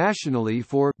used nationally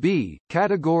for B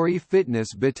category fitness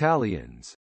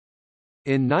battalions.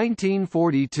 In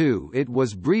 1942 it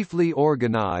was briefly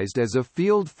organized as a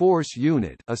Field Force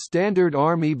Unit, a Standard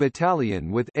Army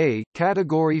battalion with A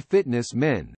category fitness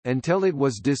men, until it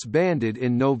was disbanded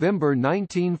in November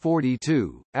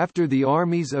 1942. After the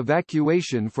Army's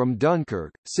evacuation from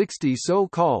Dunkirk, 60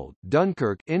 so-called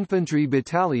Dunkirk infantry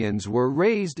battalions were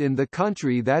raised in the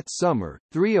country that summer,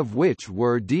 3 of which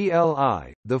were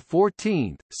D.L.I, the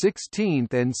 14th,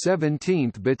 16th and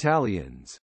 17th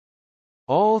battalions.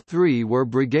 All 3 were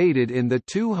brigaded in the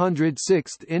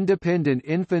 206th Independent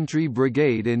Infantry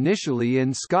Brigade, initially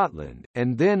in Scotland,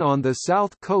 and then on the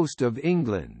south coast of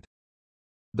England.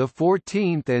 The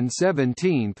 14th and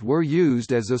 17th were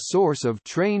used as a source of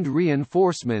trained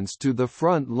reinforcements to the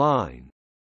front line.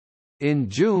 In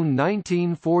June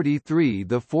 1943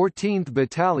 the 14th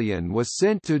Battalion was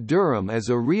sent to Durham as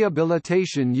a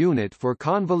rehabilitation unit for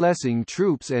convalescing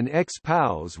troops and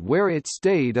ex-POWs, where it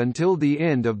stayed until the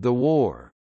end of the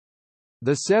war.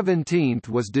 The 17th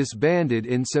was disbanded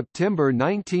in September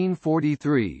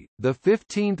 1943. The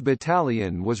 15th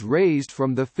Battalion was raised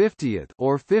from the 50th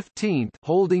or 15th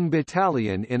Holding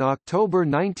Battalion in October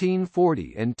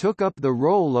 1940 and took up the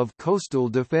role of coastal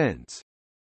defence.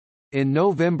 In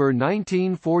November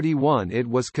 1941 it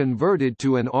was converted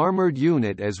to an armoured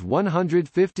unit as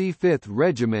 155th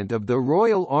Regiment of the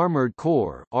Royal Armoured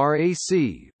Corps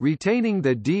 (RAC), retaining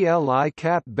the D.L.I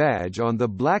cap badge on the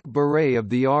black beret of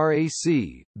the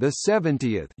RAC. The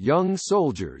 70th Young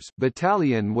Soldiers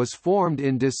Battalion was formed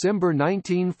in December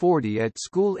 1940 at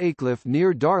School Aycliffe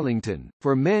near Darlington,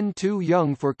 for men too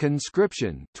young for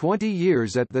conscription, 20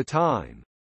 years at the time.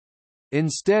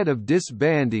 Instead of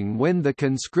disbanding when the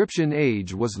conscription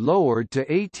age was lowered to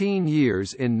 18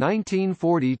 years in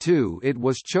 1942, it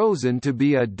was chosen to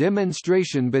be a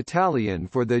demonstration battalion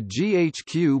for the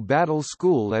GHQ Battle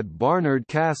School at Barnard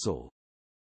Castle.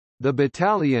 The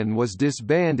battalion was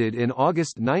disbanded in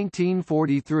August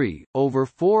 1943, over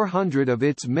 400 of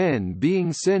its men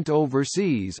being sent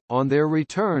overseas. On their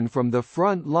return from the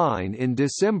front line in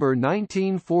December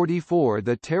 1944,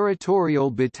 the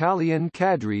territorial battalion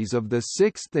cadres of the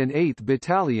 6th and 8th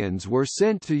Battalions were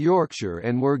sent to Yorkshire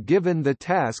and were given the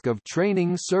task of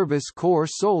training Service Corps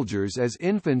soldiers as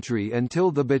infantry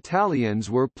until the battalions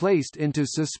were placed into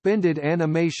suspended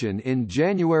animation in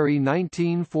January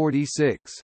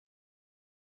 1946.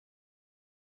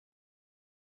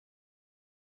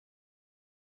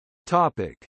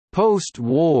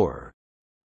 Post-war.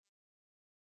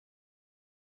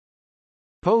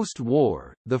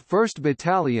 Post-war, the 1st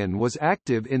Battalion was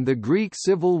active in the Greek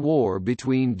Civil War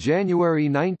between January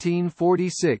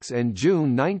 1946 and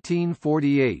June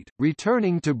 1948,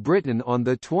 returning to Britain on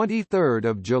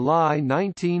 23 July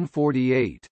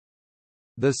 1948.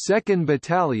 The 2nd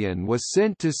Battalion was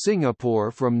sent to Singapore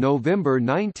from November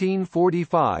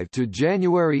 1945 to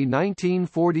January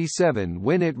 1947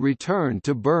 when it returned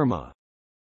to Burma.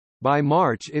 By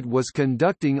March it was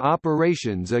conducting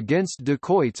operations against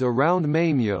dacoits around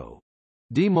Mamyo.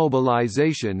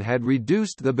 Demobilization had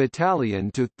reduced the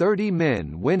battalion to 30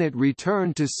 men when it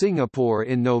returned to Singapore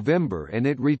in November, and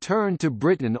it returned to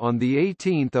Britain on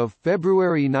 18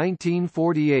 February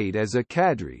 1948 as a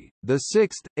cadre. The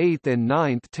 6th, 8th and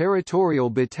 9th Territorial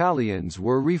Battalions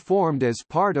were reformed as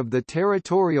part of the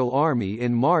Territorial Army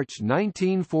in March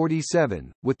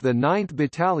 1947, with the 9th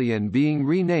Battalion being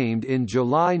renamed in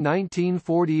July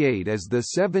 1948 as the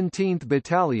 17th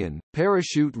Battalion,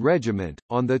 Parachute Regiment.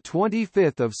 On 25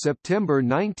 September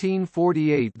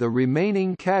 1948 the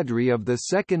remaining cadre of the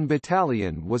 2nd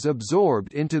Battalion was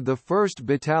absorbed into the 1st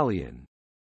Battalion.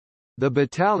 The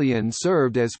battalion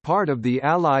served as part of the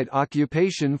Allied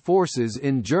occupation forces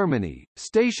in Germany,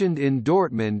 stationed in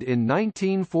Dortmund in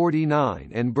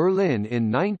 1949 and Berlin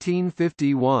in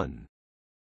 1951.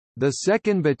 The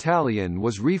 2nd Battalion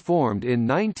was reformed in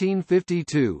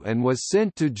 1952 and was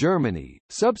sent to Germany,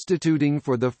 substituting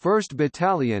for the 1st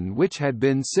Battalion which had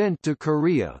been sent to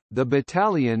Korea. The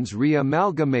battalions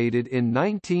re-amalgamated in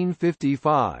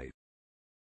 1955.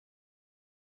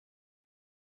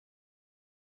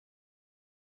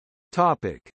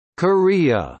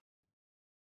 Korea.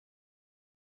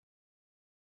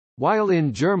 While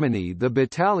in Germany, the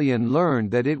battalion learned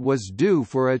that it was due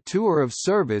for a tour of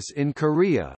service in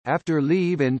Korea. After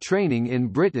leave and training in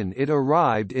Britain, it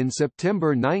arrived in September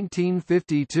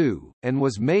 1952, and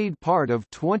was made part of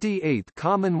 28th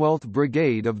Commonwealth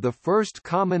Brigade of the 1st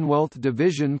Commonwealth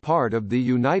Division, part of the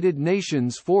United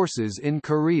Nations forces in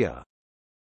Korea.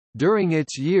 During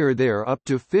its year there, up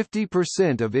to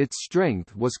 50% of its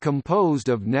strength was composed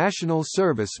of national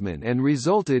servicemen and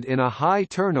resulted in a high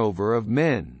turnover of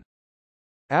men.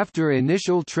 After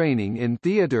initial training in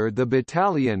theatre, the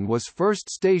battalion was first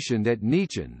stationed at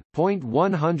Nicheon, Point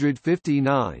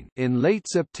 159, in late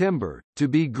September, to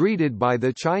be greeted by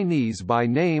the Chinese by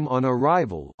name on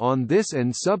arrival on this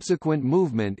and subsequent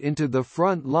movement into the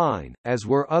front line, as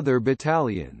were other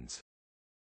battalions.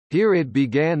 Here it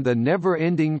began the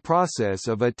never-ending process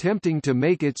of attempting to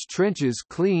make its trenches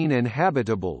clean and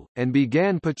habitable, and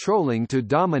began patrolling to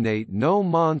dominate no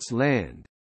man's land.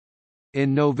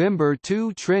 In November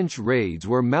 2 trench raids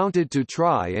were mounted to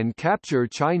try and capture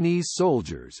Chinese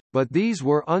soldiers, but these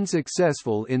were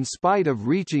unsuccessful in spite of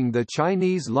reaching the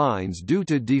Chinese lines due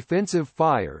to defensive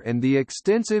fire and the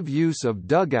extensive use of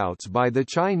dugouts by the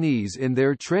Chinese in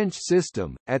their trench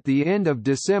system. At the end of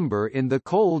December, in the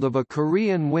cold of a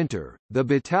Korean winter, the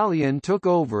battalion took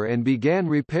over and began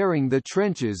repairing the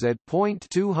trenches at Point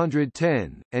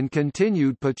 210, and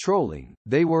continued patrolling.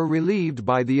 They were relieved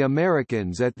by the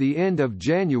Americans at the end of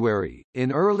January.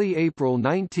 In early April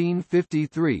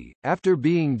 1953, after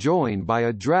being joined by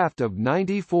a draft of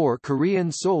 94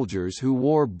 Korean soldiers who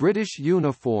wore British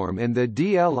uniform and the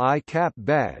D.L.I cap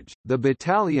badge, the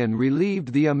battalion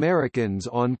relieved the Americans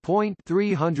on Point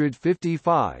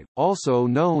 355, also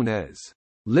known as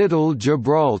Little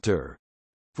Gibraltar,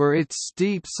 for its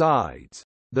steep sides.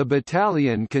 The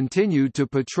battalion continued to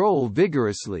patrol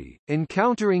vigorously,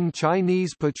 encountering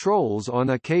Chinese patrols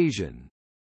on occasion.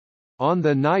 On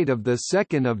the night of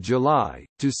 2 July,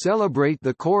 to celebrate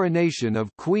the coronation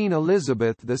of Queen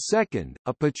Elizabeth II,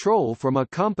 a patrol from a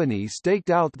company staked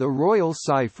out the royal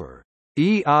cipher,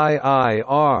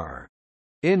 EIIR,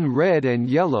 in red and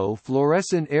yellow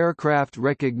fluorescent aircraft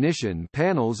recognition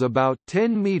panels about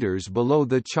 10 meters below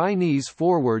the Chinese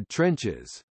forward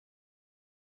trenches.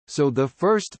 So the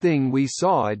first thing we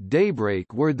saw at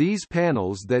daybreak were these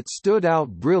panels that stood out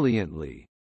brilliantly.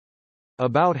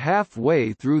 About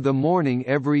halfway through the morning,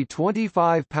 every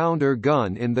 25-pounder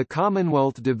gun in the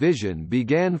Commonwealth Division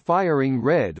began firing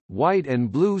red, white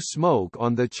and blue smoke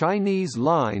on the Chinese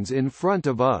lines in front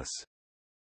of us.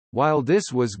 While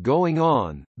this was going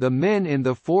on, the men in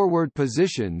the forward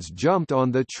positions jumped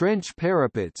on the trench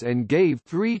parapets and gave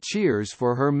 3 cheers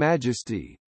for Her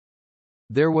Majesty.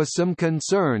 There was some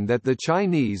concern that the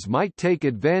Chinese might take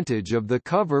advantage of the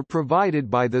cover provided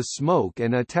by the smoke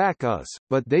and attack us,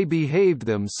 but they behaved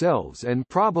themselves and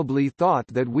probably thought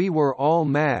that we were all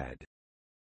mad.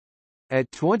 At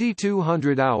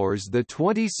 2200 hours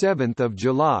 27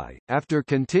 July, after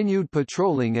continued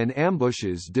patrolling and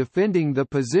ambushes defending the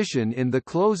position in the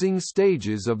closing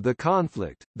stages of the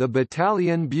conflict, the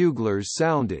battalion buglers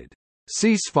sounded,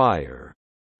 "Ceasefire!"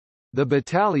 The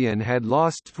battalion had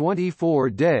lost 24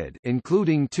 dead,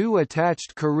 including 2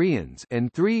 attached Koreans,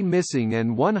 and 3 missing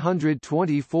and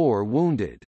 124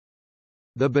 wounded.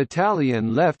 The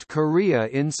battalion left Korea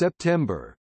in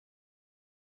September.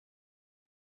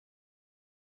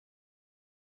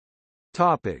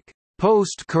 Topic: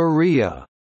 Post-Korea.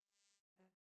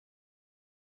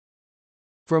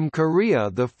 From Korea,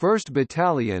 the 1st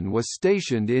Battalion was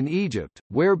stationed in Egypt,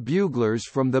 where buglers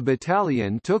from the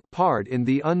battalion took part in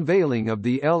the unveiling of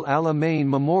the El Alamein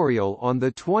Memorial on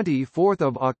 24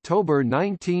 October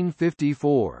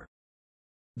 1954.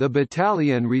 The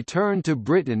battalion returned to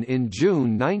Britain in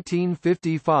June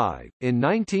 1955. In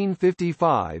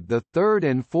 1955, the 3rd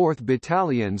and 4th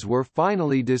Battalions were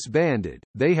finally disbanded.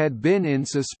 They had been in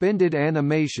suspended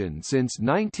animation since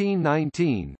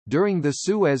 1919. During the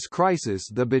Suez Crisis,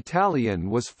 the battalion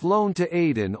was flown to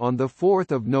Aden on 4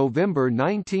 November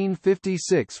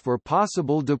 1956 for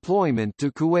possible deployment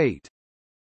to Kuwait.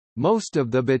 Most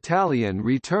of the battalion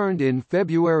returned in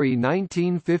February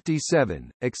 1957,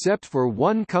 except for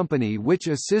one company which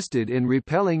assisted in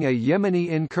repelling a Yemeni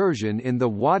incursion in the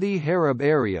Wadi Harab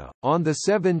area. On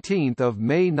 17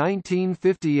 May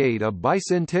 1958, a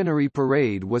bicentenary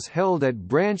parade was held at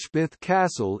Branchpith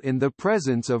Castle in the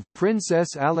presence of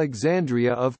Princess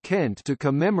Alexandria of Kent to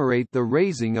commemorate the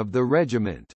raising of the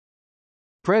regiment.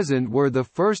 Present were the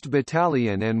 1st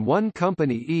Battalion and 1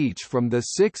 company each from the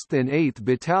 6th and 8th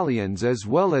Battalions, as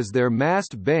well as their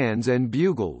massed bands and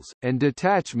bugles, and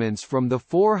detachments from the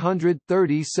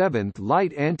 437th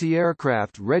Light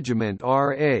Anti-Aircraft Regiment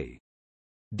R.A.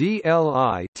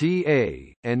 D.L.I.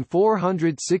 TA, and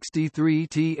 463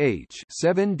 Th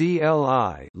 7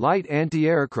 D.L.I. Light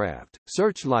Anti-Aircraft,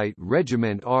 Searchlight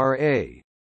Regiment R.A.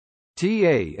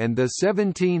 TA and the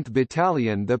 17th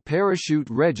Battalion, the Parachute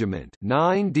Regiment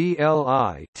 9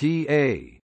 D.L.I. TA.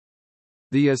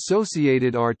 The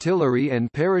associated artillery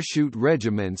and parachute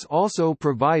regiments also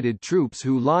provided troops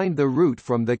who lined the route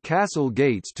from the castle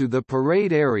gates to the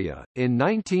parade area. In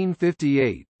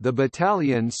 1958, the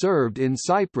battalion served in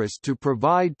Cyprus to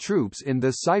provide troops in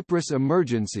the Cyprus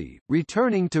emergency,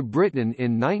 returning to Britain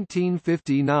in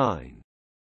 1959.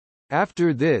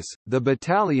 After this, the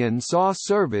battalion saw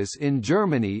service in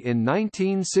Germany in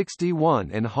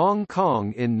 1961 and Hong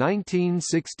Kong in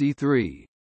 1963.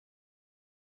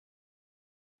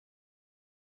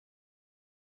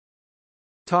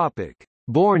 Topic: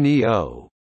 Borneo.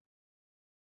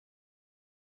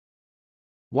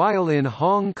 While in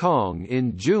Hong Kong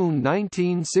in June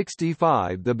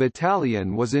 1965, the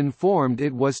battalion was informed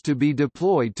it was to be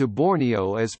deployed to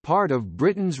Borneo as part of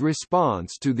Britain's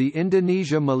response to the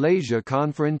Indonesia-Malaysia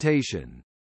confrontation.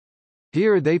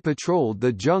 Here they patrolled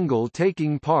the jungle,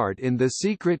 taking part in the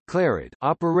secret Claret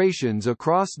operations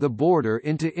across the border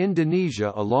into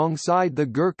Indonesia alongside the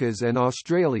Gurkhas and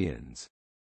Australians.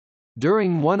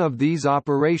 During one of these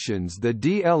operations, the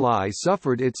D.L.I.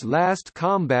 suffered its last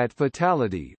combat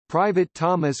fatality, Private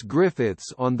Thomas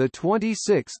Griffiths, on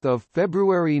 26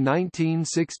 February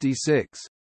 1966.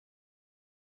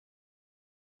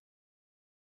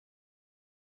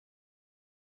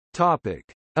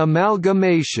 Topic: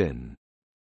 Amalgamation.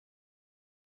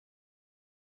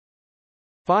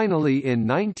 Finally in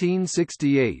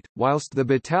 1968, whilst the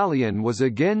battalion was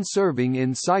again serving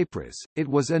in Cyprus, it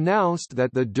was announced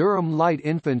that the Durham Light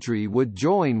Infantry would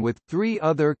join with 3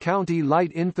 other county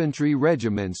light infantry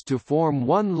regiments to form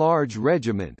one large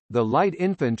regiment, the Light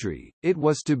Infantry. It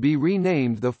was to be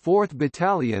renamed the 4th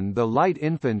Battalion the Light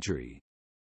Infantry.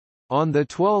 On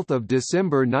 12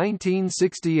 December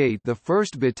 1968 the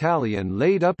 1st Battalion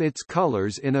laid up its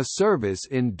colours in a service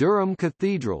in Durham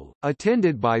Cathedral,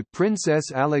 attended by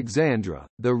Princess Alexandra,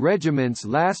 the regiment's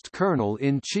last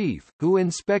colonel-in-chief, who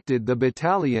inspected the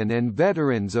battalion and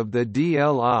veterans of the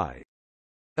D.L.I.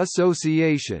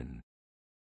 Association.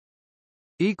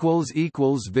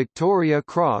 Victoria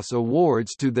Cross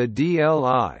Awards to the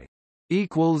D.L.I.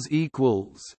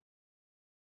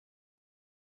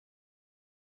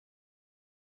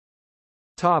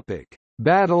 Topic: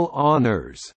 Battle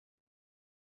honours.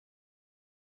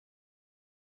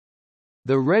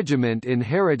 The regiment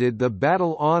inherited the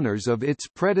battle honours of its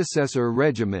predecessor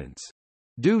regiments.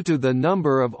 Due to the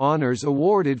number of honours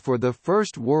awarded for the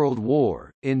First World War,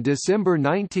 in December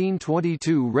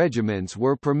 1922 regiments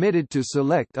were permitted to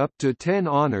select up to 10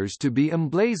 honours to be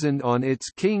emblazoned on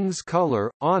its King's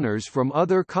colour, honours from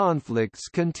other conflicts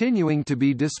continuing to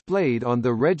be displayed on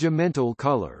the regimental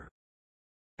colour.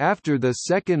 After the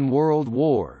Second World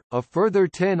War, a further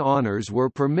 10 honours were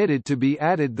permitted to be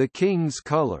added the King's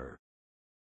colour.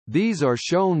 These are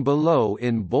shown below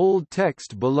in bold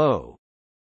text below.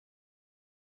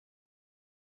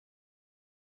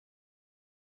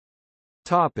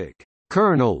 Topic: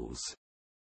 Colonels.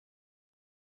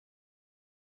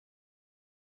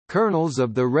 Colonels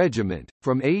of the regiment,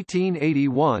 from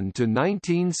 1881 to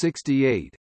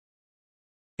 1968.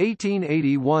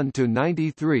 1881 to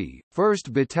 93,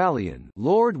 1st Battalion,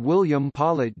 Lord William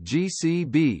Pollitt,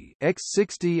 GCB,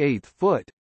 ex-68th Foot.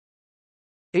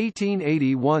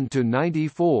 1881 to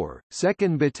 94,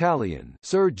 2nd Battalion,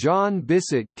 Sir John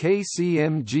Bissett,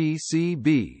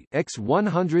 KCM-GCB,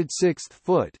 ex-106th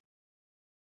Foot.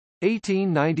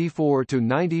 1894 to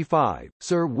 95,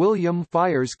 Sir William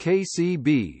Fyers,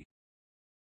 KCB.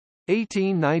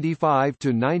 1895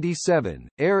 to 97,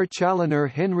 Air Challoner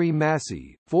Henry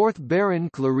Massey, 4th Baron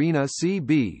Clarina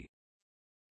CB.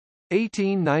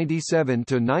 1897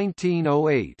 to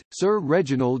 1908, Sir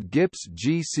Reginald Gipps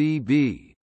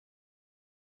GCB.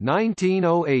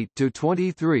 1908 to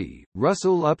 23,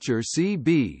 Russell Upshur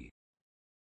CB.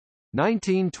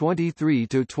 1923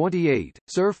 to 28,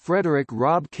 Sir Frederick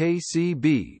Robb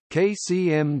KCB,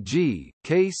 KCMG,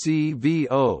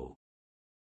 KCVO.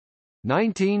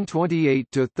 1928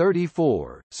 to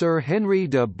 34, Sir Henry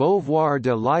de Beauvoir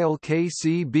de Lisle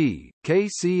KCB,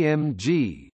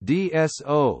 KCMG,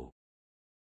 DSO.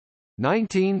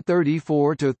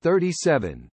 1934 to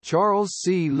 37, Charles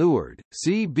C. Leward,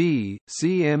 CB,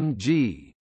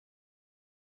 CMG.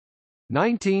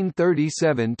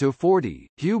 1937 to 40,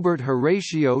 Hubert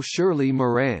Horatio Shirley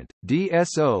Morant,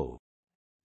 DSO.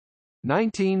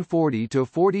 1940 to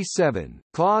 47,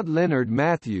 Claude Leonard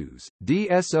Matthews,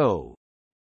 DSO.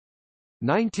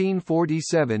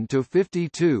 1947 to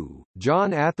 52,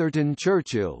 John Atherton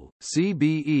Churchill,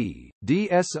 CBE,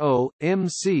 DSO,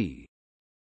 MC.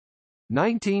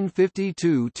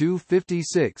 1952 to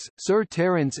 56, Sir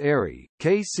Terence Airy,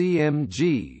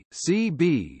 KCMG,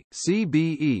 CB,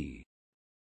 CBE.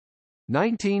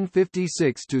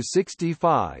 1956 to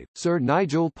 65, Sir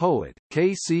Nigel Poet,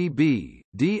 KCB,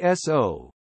 DSO.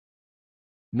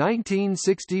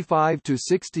 1965 to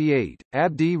 68,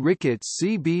 Abdi Ricketts,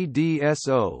 CB,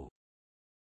 DSO.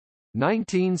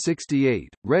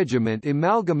 1968, regiment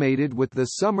amalgamated with the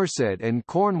Somerset and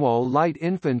Cornwall Light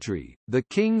Infantry, the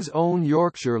King's Own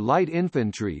Yorkshire Light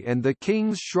Infantry and the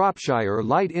King's Shropshire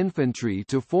Light Infantry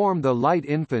to form the Light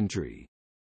Infantry.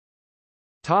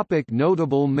 Topic: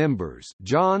 Notable members.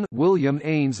 John William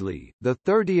Ainslie, the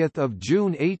 30th of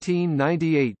June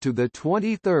 1898 to the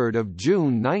 23rd of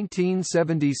June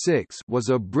 1976, was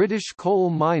a British coal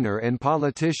miner and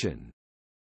politician.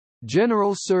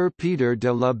 General Sir Peter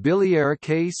de la Billière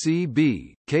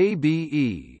KCB,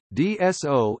 KBE,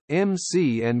 DSO,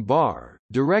 MC and BAR,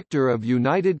 Director of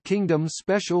United Kingdom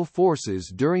Special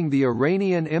Forces during the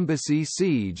Iranian Embassy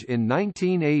siege in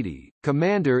 1980,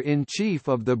 Commander-in-Chief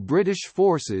of the British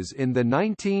forces in the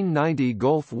 1990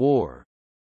 Gulf War.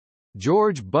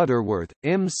 George Butterworth,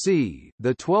 M.C.,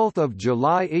 the 12th of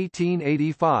July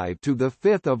 1885 to the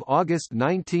 5th of August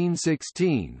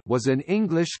 1916, was an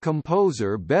English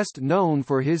composer best known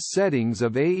for his settings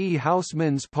of A. E.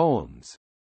 Housman's poems.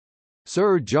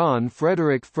 Sir John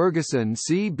Frederick Ferguson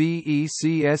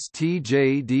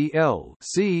CBECSTJDL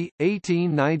c.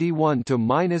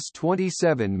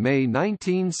 1891–27 May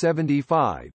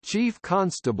 1975, Chief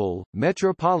Constable,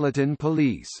 Metropolitan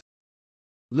Police.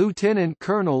 Lieutenant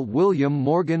Colonel William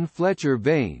Morgan Fletcher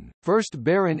Vane, 1st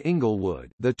Baron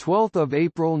Inglewood, the 12th of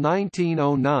April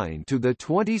 1909 to the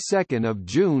 22nd of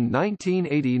June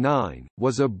 1989,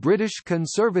 was a British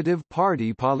Conservative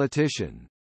Party politician.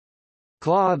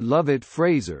 Claude Lovett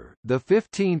Fraser, the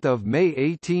 15th of May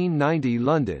 1890,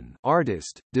 London,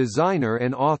 artist, designer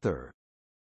and author.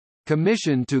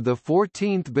 Commissioned to the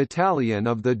 14th Battalion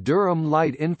of the Durham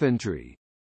Light Infantry.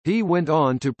 He went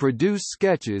on to produce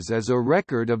sketches as a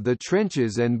record of the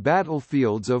trenches and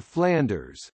battlefields of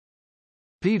Flanders.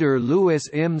 Peter Lewis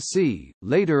M.C.,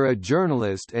 later a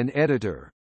journalist and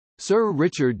editor. Sir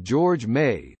Richard George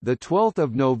May, the 12th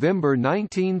of November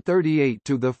 1938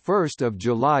 to the 1st of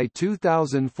July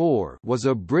 2004, was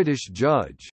a British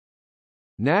judge.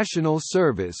 National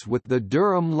service with the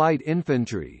Durham Light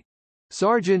Infantry.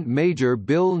 Sergeant Major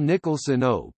Bill Nicholson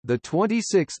O, the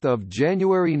 26th of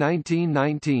January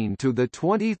 1919 to the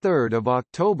 23rd of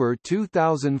October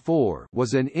 2004,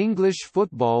 was an English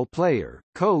football player,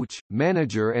 coach,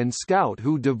 manager and scout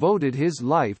who devoted his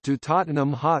life to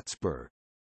Tottenham Hotspur.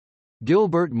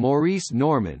 Gilbert Maurice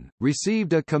Norman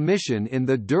received a commission in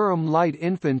the Durham Light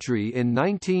Infantry in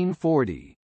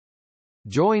 1940.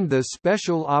 Joined the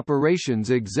Special Operations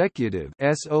Executive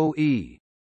 (SOE).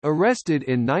 Arrested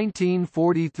in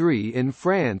 1943 in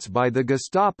France by the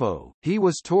Gestapo, he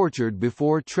was tortured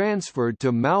before transferred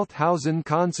to Mauthausen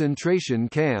concentration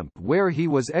camp where he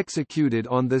was executed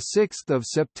on 6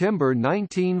 September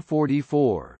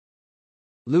 1944.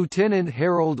 Lieutenant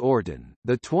Harold Orton,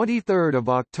 the 23rd of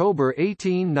October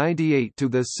 1898 to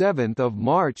the 7th of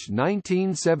March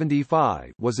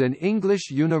 1975, was an English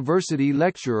university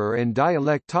lecturer and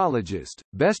dialectologist,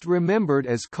 best remembered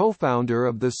as co-founder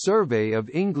of the Survey of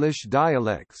English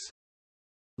Dialects.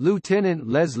 Lieutenant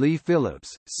Leslie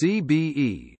Phillips,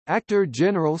 CBE, Actor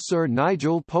General Sir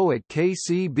Nigel Poet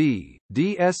KCB,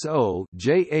 DSO,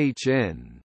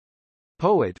 JHN.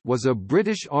 Poet was a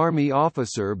British Army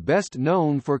officer best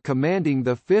known for commanding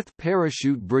the 5th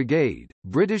Parachute Brigade,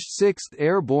 British 6th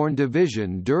Airborne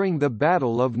Division during the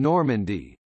Battle of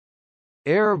Normandy.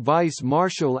 Air Vice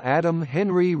Marshal Adam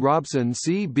Henry Robson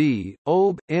CB,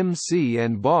 OB, MC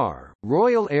and Bar,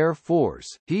 Royal Air Force,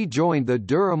 he joined the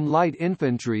Durham Light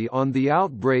Infantry on the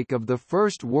outbreak of the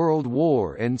First World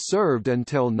War and served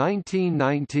until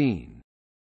 1919.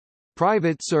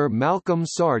 Private Sir Malcolm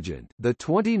Sargent, the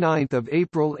 29th of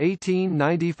April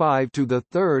 1895 to the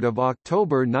 3rd of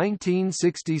October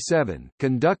 1967,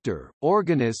 conductor,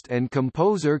 organist and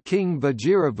composer King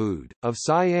Vajiravud of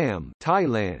Siam,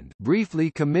 Thailand,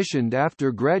 briefly commissioned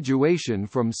after graduation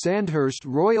from Sandhurst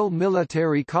Royal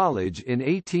Military College in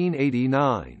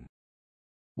 1889.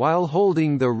 While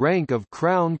holding the rank of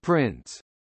Crown Prince,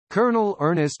 Colonel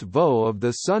Ernest Vaux of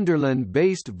the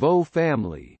Sunderland-based Vaux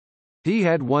family. He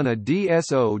had won a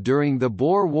DSO during the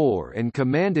Boer War and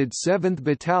commanded 7th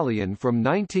Battalion from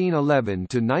 1911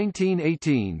 to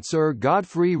 1918. Sir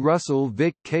Godfrey Russell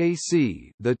Vic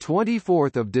KC, the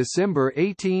 24th of December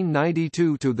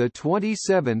 1892 to the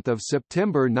 27th of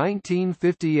September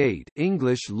 1958,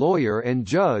 English lawyer and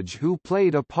judge who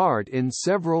played a part in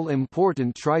several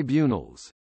important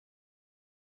tribunals.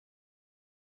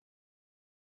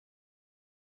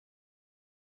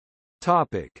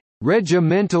 Topic: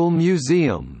 Regimental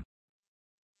Museum.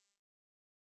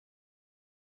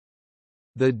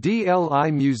 The D.L.I.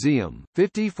 Museum,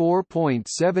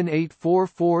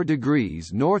 54.7844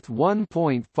 degrees north,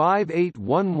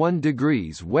 1.5811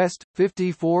 degrees west,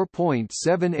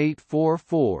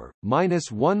 54.7844 minus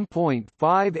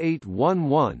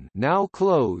 1.5811, now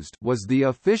closed, was the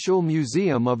official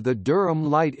museum of the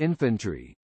Durham Light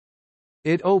Infantry.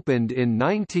 It opened in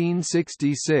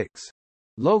 1966.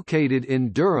 Located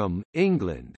in Durham,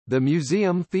 England, the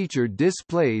museum featured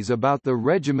displays about the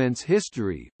regiment's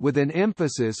history, with an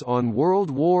emphasis on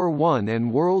World War I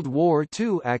and World War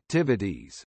II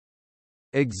activities.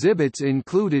 Exhibits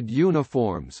included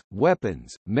uniforms,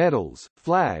 weapons, medals,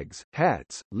 flags,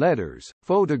 hats, letters,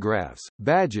 photographs,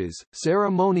 badges,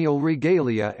 ceremonial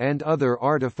regalia and other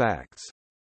artifacts.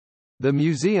 The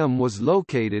museum was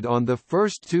located on the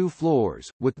first two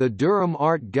floors, with the Durham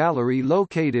Art Gallery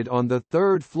located on the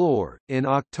third floor. In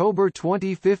October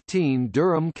 2015,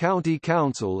 Durham County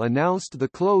Council announced the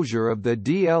closure of the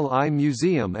D.L.I.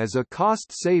 Museum as a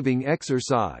cost-saving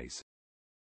exercise.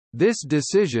 This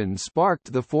decision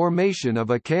sparked the formation of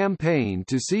a campaign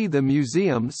to see the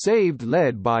museum saved,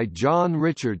 led by John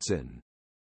Richardson.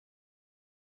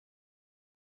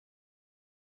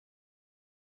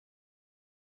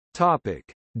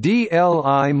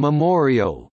 D.L.I.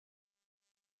 Memorial.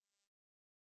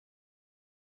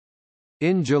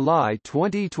 In July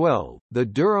 2012, the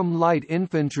Durham Light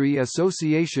Infantry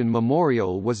Association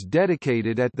Memorial was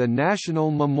dedicated at the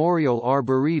National Memorial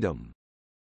Arboretum.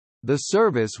 The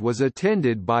service was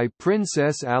attended by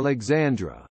Princess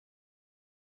Alexandra.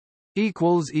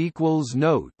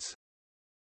 Notes